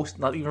almost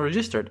not even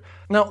registered.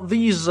 Now,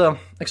 these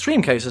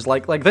extreme cases,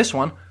 like this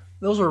one,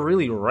 those were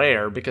really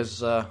rare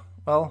because,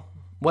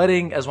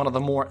 wedding as one of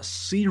the more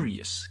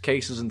serious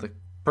cases in the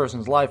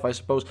person's life, I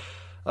suppose,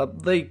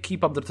 they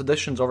keep up the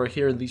traditions over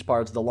here in these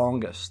parts the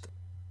longest.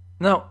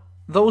 Now,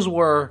 those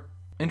were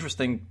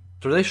interesting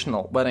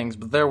traditional weddings,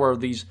 but there were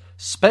these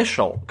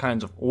special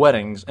kinds of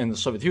weddings in the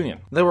Soviet Union.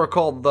 They were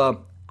called the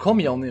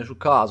Komyelny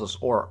Zhukazus,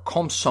 or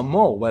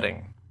Komsomol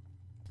wedding.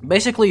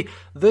 Basically,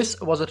 this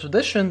was a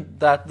tradition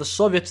that the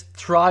Soviets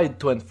tried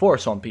to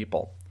enforce on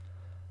people.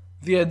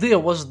 The idea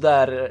was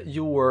that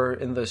you were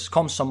in this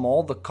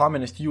Komsomol, the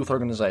communist youth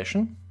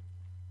organization,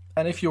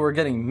 and if you were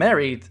getting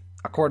married,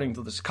 according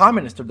to this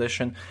communist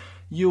tradition,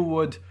 you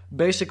would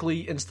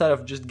basically, instead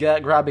of just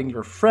grabbing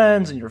your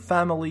friends and your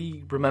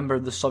family, remember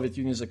the Soviet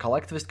Union is a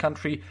collectivist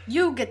country,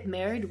 you get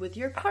married with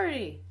your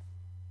party.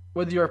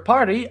 With your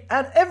party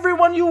and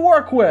everyone you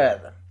work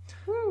with.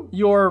 Woo.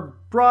 Your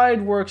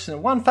bride works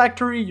in one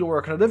factory, you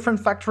work in a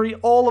different factory,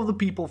 all of the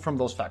people from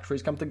those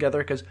factories come together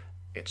because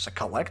it's a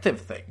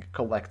collective thing.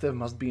 Collective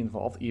must be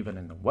involved even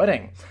in the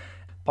wedding.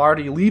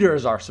 Party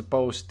leaders are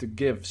supposed to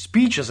give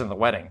speeches in the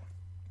wedding,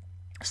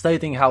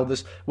 stating how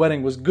this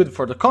wedding was good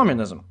for the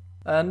communism.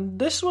 And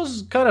this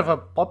was kind of a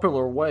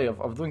popular way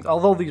of doing it.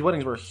 Although these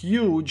weddings were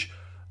huge,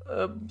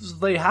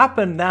 they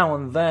happen now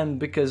and then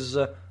because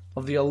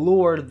of the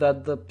allure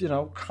that the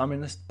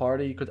Communist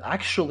Party could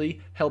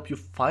actually help you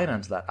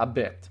finance that a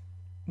bit.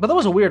 But there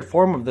was a weird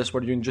form of this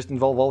where you just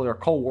involve all your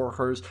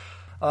co-workers.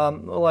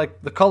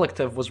 Like the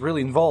collective was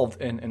really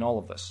involved in all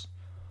of this.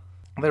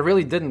 They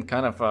really didn't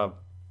kind of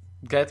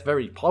get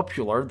very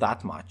popular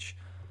that much,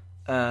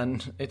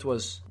 and it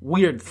was a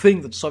weird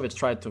thing that Soviets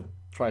tried to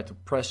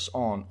press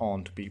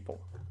on to people.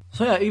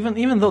 So yeah,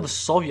 even though the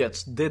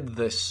Soviets did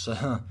this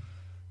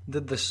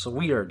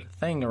weird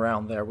thing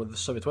around there with the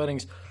Soviet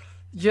weddings,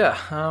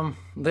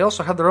 they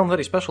also had their own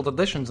very special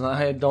traditions, and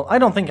I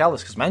don't think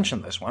Alice has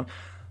mentioned this one,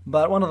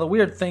 but one of the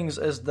weird things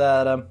is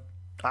that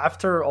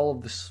after all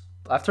of this.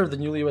 After the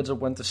newlyweds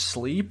went to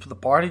sleep, the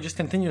party just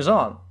continues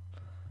on.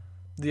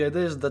 The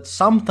idea is that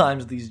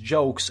sometimes these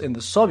jokes in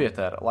the Soviet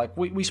era, like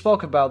we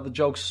spoke about the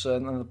jokes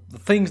and the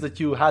things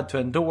that you had to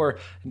endure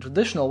in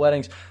traditional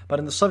weddings, but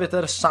in the Soviet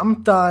era,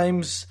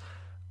 sometimes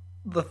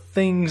the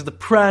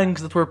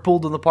pranks that were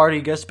pulled on the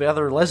party guests by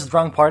other less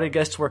drunk party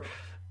guests were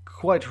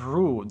quite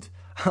rude.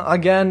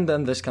 Again,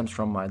 then this comes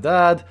from my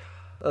dad.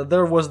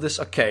 There was this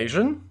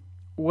occasion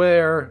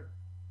where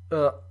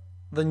the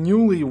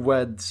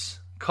newlyweds'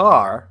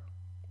 car,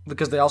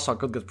 because they also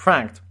could get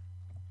pranked,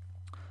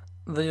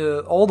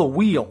 all the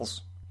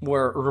wheels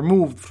were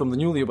removed from the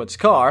newlyweds'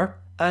 car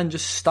and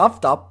just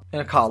stuffed up in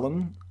a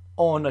column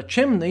on a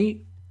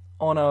chimney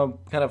on a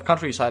kind of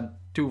countryside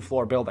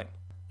 2-floor building.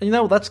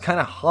 And that's kind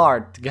of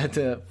hard to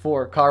get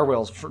 4 car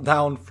wheels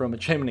down from a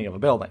chimney of a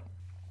building.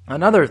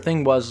 Another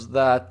thing was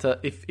that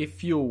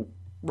if you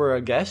were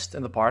a guest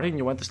in the party and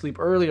you went to sleep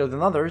earlier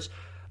than others,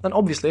 then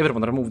obviously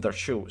everyone removed their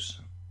shoes.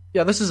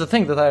 Yeah, this is a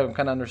thing that I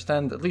can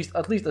understand, at least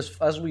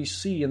as we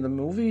see in the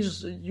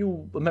movies.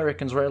 You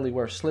Americans rarely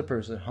wear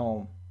slippers at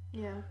home.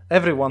 Yeah.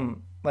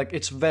 Everyone,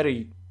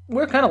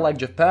 we're kind of like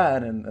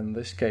Japan in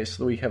this case.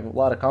 We have a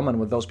lot of common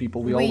with those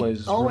people. We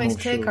always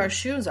take our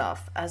shoes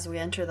off as we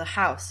enter the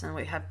house, and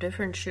we have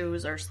different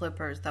shoes or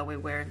slippers that we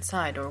wear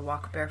inside or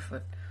walk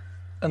barefoot.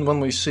 And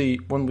when we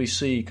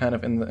see kind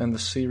of in the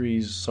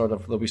series sort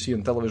of that we see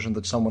on television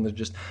that someone is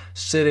just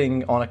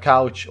sitting on a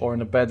couch or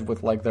in a bed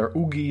with like their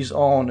oogies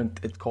on, and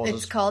it causes...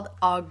 It's called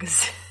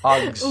Uggs.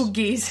 Uggs.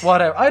 Oogies.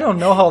 Whatever. I don't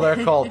know how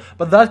they're called,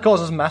 but that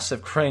causes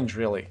massive cringe,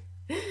 really.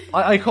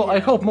 I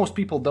hope most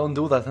people don't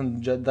do that,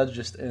 and that's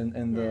just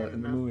in the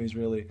movies,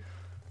 really.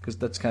 because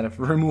that's kind of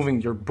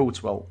removing your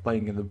boots while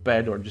laying in the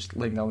bed or just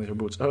laying down with your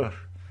boots. Ugh,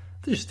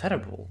 this is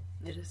terrible.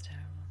 It is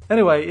terrible.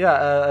 Anyway,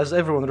 yeah, as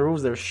everyone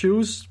removes their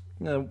shoes,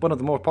 one of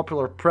the more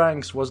popular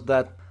pranks was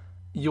that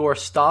your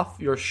stuff,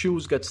 your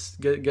shoes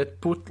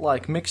get put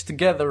like mixed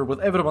together with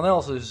everyone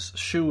else's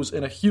shoes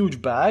in a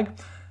huge bag,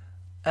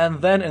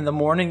 and then in the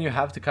morning you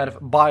have to kind of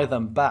buy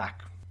them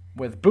back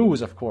with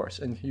booze, of course,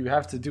 and you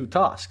have to do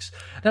tasks.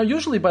 Now,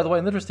 usually, by the way,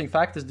 an interesting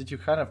fact is that you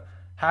kind of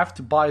have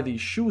to buy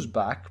these shoes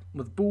back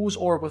with booze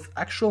or with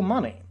actual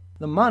money.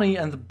 The money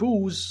and the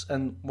booze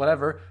and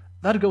whatever,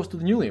 that goes to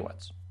the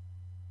newlyweds.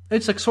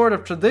 It's a sort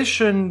of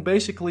tradition,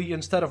 basically,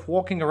 instead of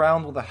walking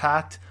around with a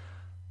hat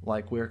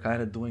like we're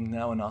kind of doing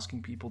now and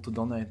asking people to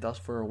donate us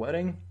for a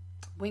wedding.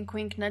 Wink,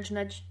 wink, nudge,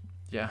 nudge.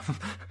 Yeah.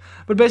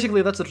 But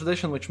basically, that's a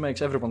tradition which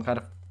makes everyone kind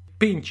of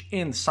pinch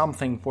in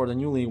something for the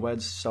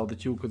newlyweds so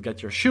that you could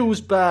get your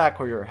shoes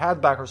back or your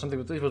hat back or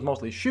something. But it was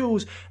mostly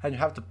shoes, and you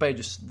have to pay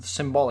just the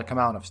symbolic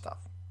amount of stuff.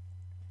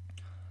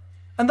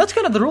 And that's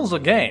kind of the rules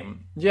of the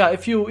game. Yeah,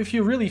 if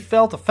you really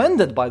felt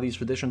offended by these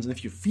traditions, and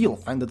if you feel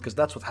offended, because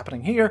that's what's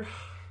happening here,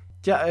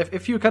 yeah,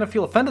 if you kind of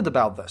feel offended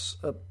about this,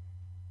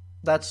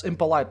 that's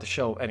impolite to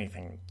show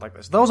anything like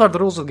this. Those are the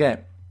rules of the game.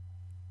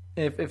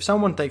 If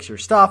someone takes your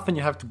stuff and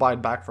you have to buy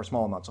it back for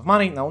small amounts of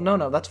money,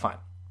 no, that's fine.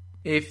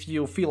 If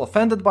you feel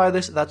offended by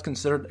this, that's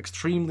considered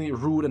extremely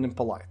rude and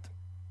impolite.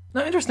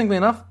 Now, interestingly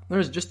enough,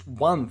 there's just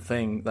one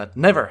thing that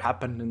never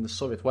happened in the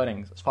Soviet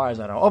weddings, as far as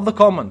I know, of the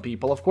common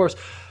people. Of course,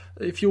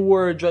 if you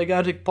were a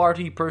gigantic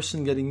party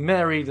person getting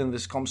married and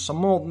this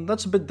komsomol,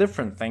 that's a bit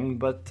different thing,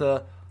 but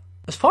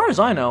as far as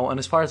I know, and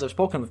as far as I've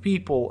spoken with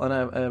people, and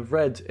I've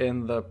read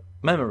in the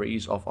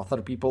memories of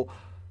other people,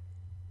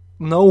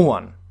 no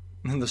one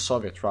in the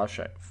Soviet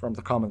Russia, from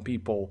the common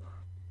people,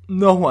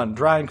 no one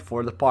drank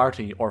for the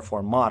party or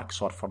for Marx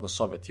or for the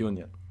Soviet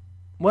Union.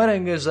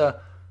 Wedding is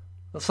a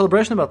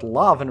celebration about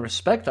love and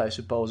respect, I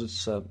suppose.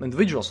 It's an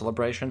individual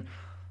celebration.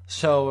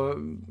 So,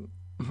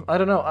 I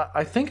don't know.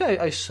 I think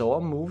I saw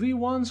a movie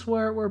once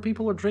where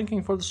people were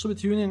drinking for the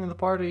Soviet Union in the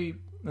party,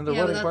 in the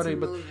wedding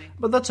party.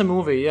 But that's a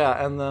movie,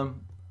 yeah.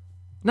 And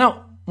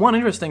now, one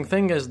interesting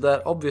thing is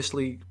that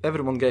obviously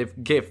everyone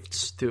gave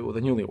gifts to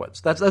the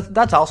newlyweds.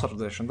 That's also a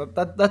tradition.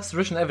 That's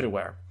tradition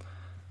everywhere.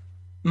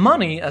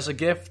 Money as a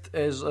gift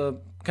is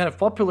kind of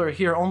popular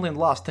here only in the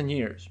last 10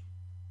 years.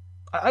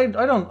 I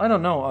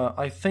don't know.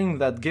 I think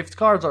that gift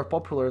cards are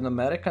popular in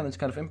America, and it's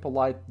kind of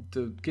impolite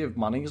to give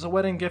money as a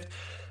wedding gift.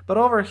 But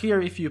over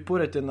here, if you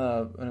put it in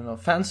a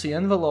fancy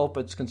envelope,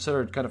 it's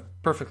considered kind of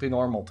perfectly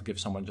normal to give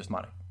someone just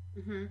money.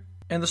 Mm-hmm.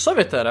 In the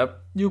Soviet era,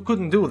 you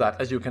couldn't do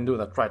that as you can do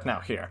that right now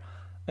here.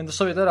 In the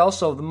Soviet era,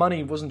 also, the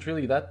money wasn't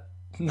really that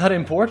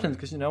important,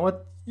 because you know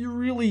what? You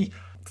really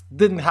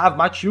didn't have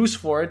much use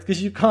for it,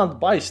 because you can't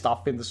buy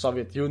stuff in the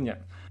Soviet Union.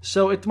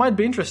 So it might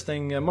be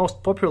interesting.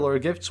 Most popular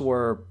gifts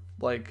were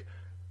like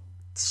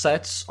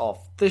sets of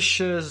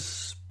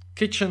dishes,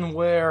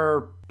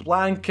 kitchenware,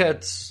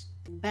 blankets,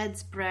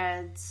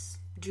 bedspreads,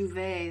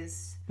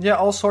 duvets. Yeah,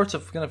 all sorts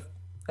of kind of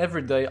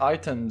everyday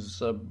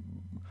items.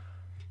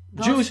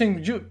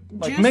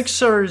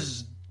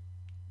 Mixers,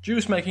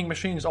 juice making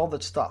machines, all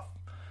that stuff.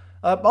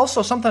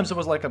 Also, sometimes it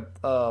was like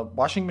a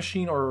washing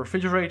machine or a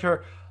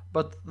refrigerator,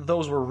 but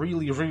those were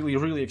really, really,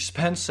 really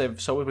expensive,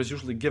 so it was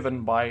usually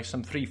given by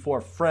some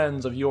 3-4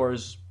 friends of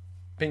yours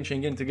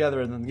pinching in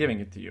together and then giving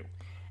it to you.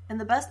 And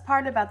the best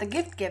part about the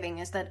gift giving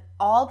is that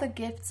all the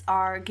gifts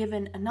are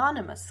given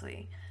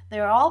anonymously.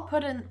 They're all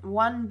put in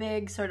one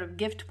big sort of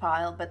gift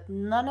pile, but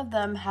none of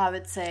them have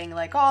it saying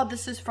like, oh,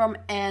 this is from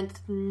Aunt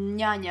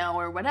Nyanya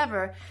or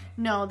whatever.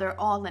 No, they're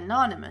all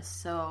anonymous,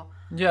 so...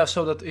 Yeah,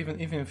 so that even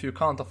if you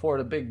can't afford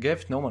a big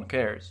gift, no one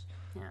cares.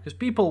 Because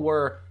people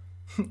were...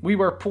 we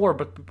were poor,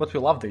 but we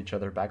loved each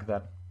other back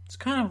then. It's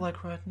kind of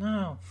like right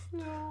now.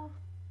 No.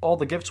 All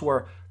the gifts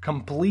were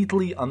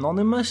completely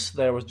anonymous.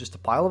 There was just a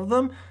pile of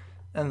them.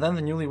 And then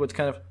the newlyweds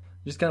kind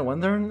of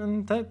went there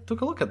and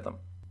took a look at them.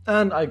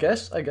 And I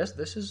guess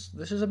this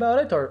is about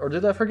it, or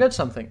did I forget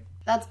something?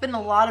 That's been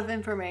a lot of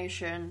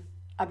information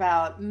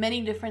about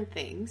many different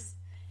things,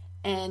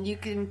 and you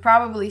can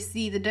probably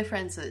see the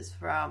differences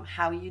from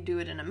how you do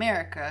it in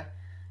America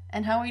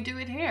and how we do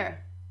it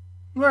here.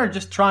 We're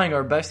just trying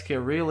our best here,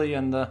 really,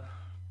 and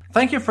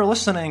thank you for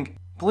listening.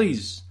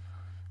 Please,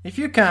 if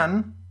you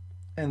can,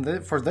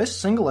 for this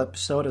single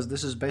episode, as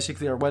this is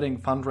basically our wedding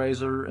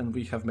fundraiser, and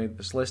we have made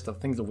this list of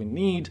things that we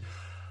need.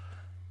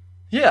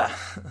 Yeah,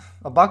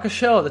 $1 a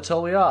show, that's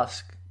all we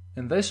ask.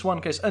 In this one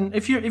case, and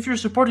if you're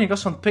supporting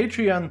us on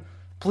Patreon,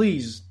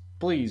 please,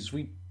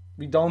 we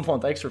don't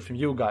want extra from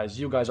you guys.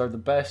 You guys are the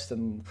best,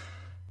 and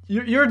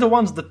you're the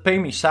ones that pay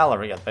me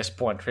salary at this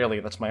point,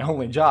 really. That's my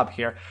only job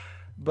here.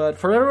 But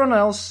for everyone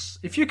else,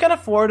 if you can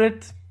afford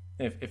it,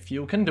 if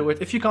you can do it,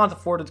 if you can't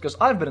afford it, because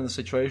I've been in a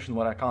situation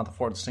where I can't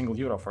afford a single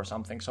euro for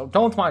something, so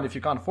don't mind if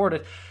you can't afford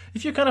it.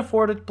 If you can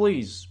afford it,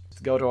 please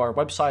go to our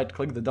website,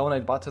 click the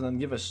donate button, and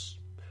give us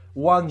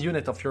 1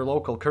 unit of your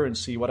local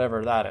currency,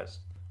 whatever that is.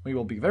 We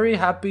will be very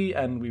happy,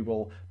 and we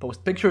will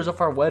post pictures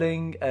of our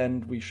wedding,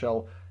 and we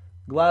shall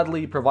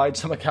gladly provide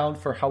some account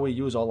for how we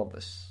use all of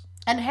this.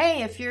 And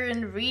hey, if you're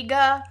in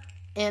Riga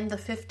in the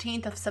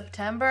 15th of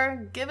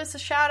September, give us a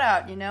shout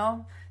out,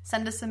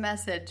 Send us a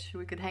message.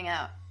 We could hang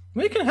out.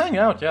 We can hang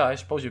out, yeah. I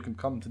suppose you can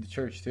come to the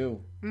church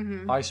too.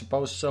 Mm-hmm. I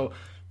suppose so,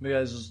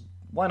 because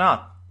why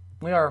not?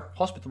 We are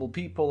hospitable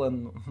people,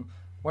 and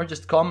we're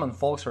just common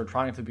folks who are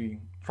trying to be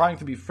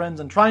friends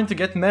and trying to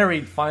get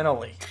married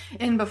finally.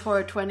 In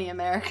before 20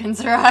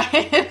 Americans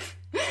arrive.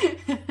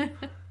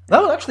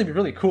 That would actually be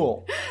really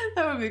cool.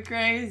 That would be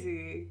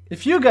crazy.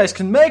 If you guys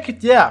can make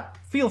it, yeah,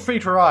 feel free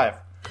to arrive.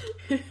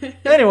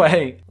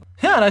 Anyway,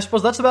 yeah, and I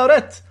suppose that's about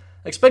it.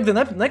 Expect the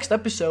next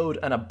episode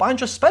and a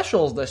bunch of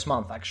specials this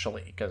month,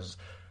 actually, because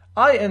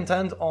I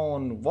intend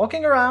on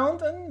walking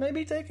around and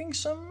maybe taking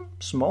some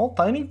small,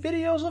 tiny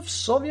videos of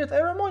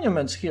Soviet-era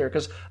monuments here,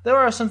 because there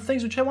are some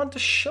things which I want to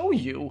show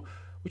you,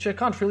 which I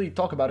can't really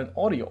talk about in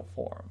audio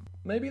form.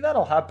 Maybe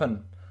that'll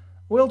happen.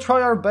 We'll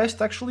try our best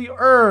to actually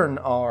earn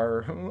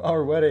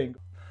our wedding.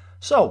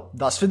 So,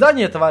 до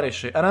свидания,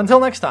 товарищи, and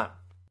until next time.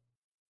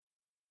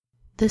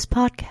 This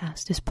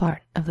podcast is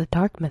part of the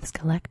Dark Myths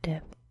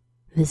Collective.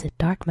 Visit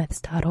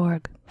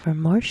darkmyths.org for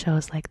more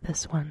shows like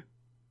this one.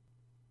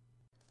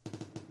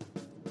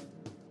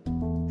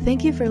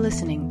 Thank you for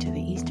listening to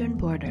The Eastern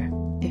Border.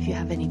 If you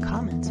have any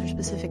comments or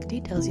specific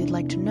details you'd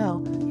like to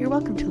know, you're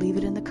welcome to leave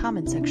it in the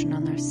comment section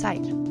on our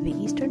site,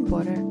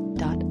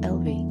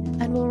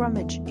 theeasternborder.lv, and we'll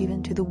rummage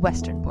even to the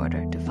western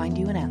border to find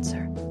you an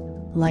answer.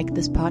 Like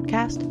this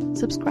podcast,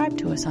 subscribe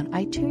to us on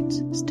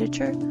iTunes,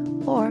 Stitcher,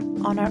 or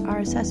on our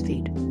RSS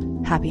feed.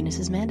 Happiness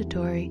is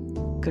mandatory.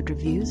 Good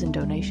reviews and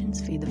donations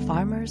feed the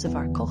farmers of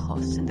our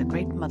kolkhozs in the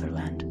great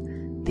motherland.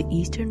 The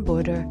Eastern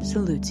Border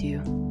salutes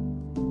you.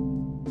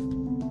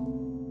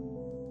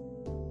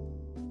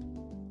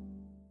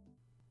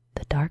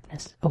 The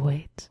darkness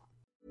awaits.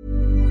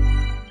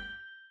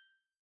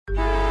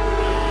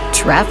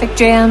 Traffic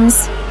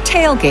jams,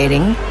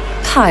 tailgating,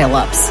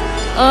 pile-ups.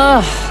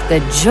 Ugh, the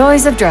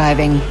joys of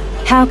driving.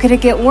 How could it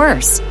get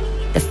worse?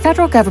 The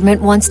federal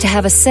government wants to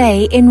have a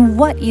say in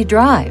what you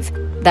drive.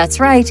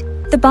 That's right.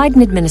 The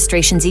Biden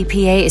administration's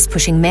EPA is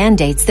pushing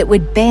mandates that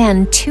would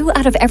ban 2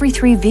 out of every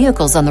 3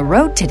 vehicles on the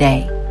road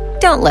today.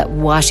 Don't let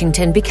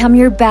Washington become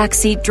your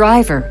backseat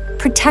driver.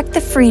 Protect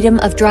the freedom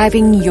of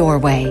driving your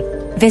way.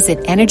 Visit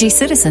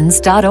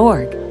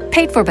EnergyCitizens.org.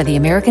 Paid for by the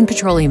American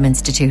Petroleum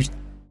Institute.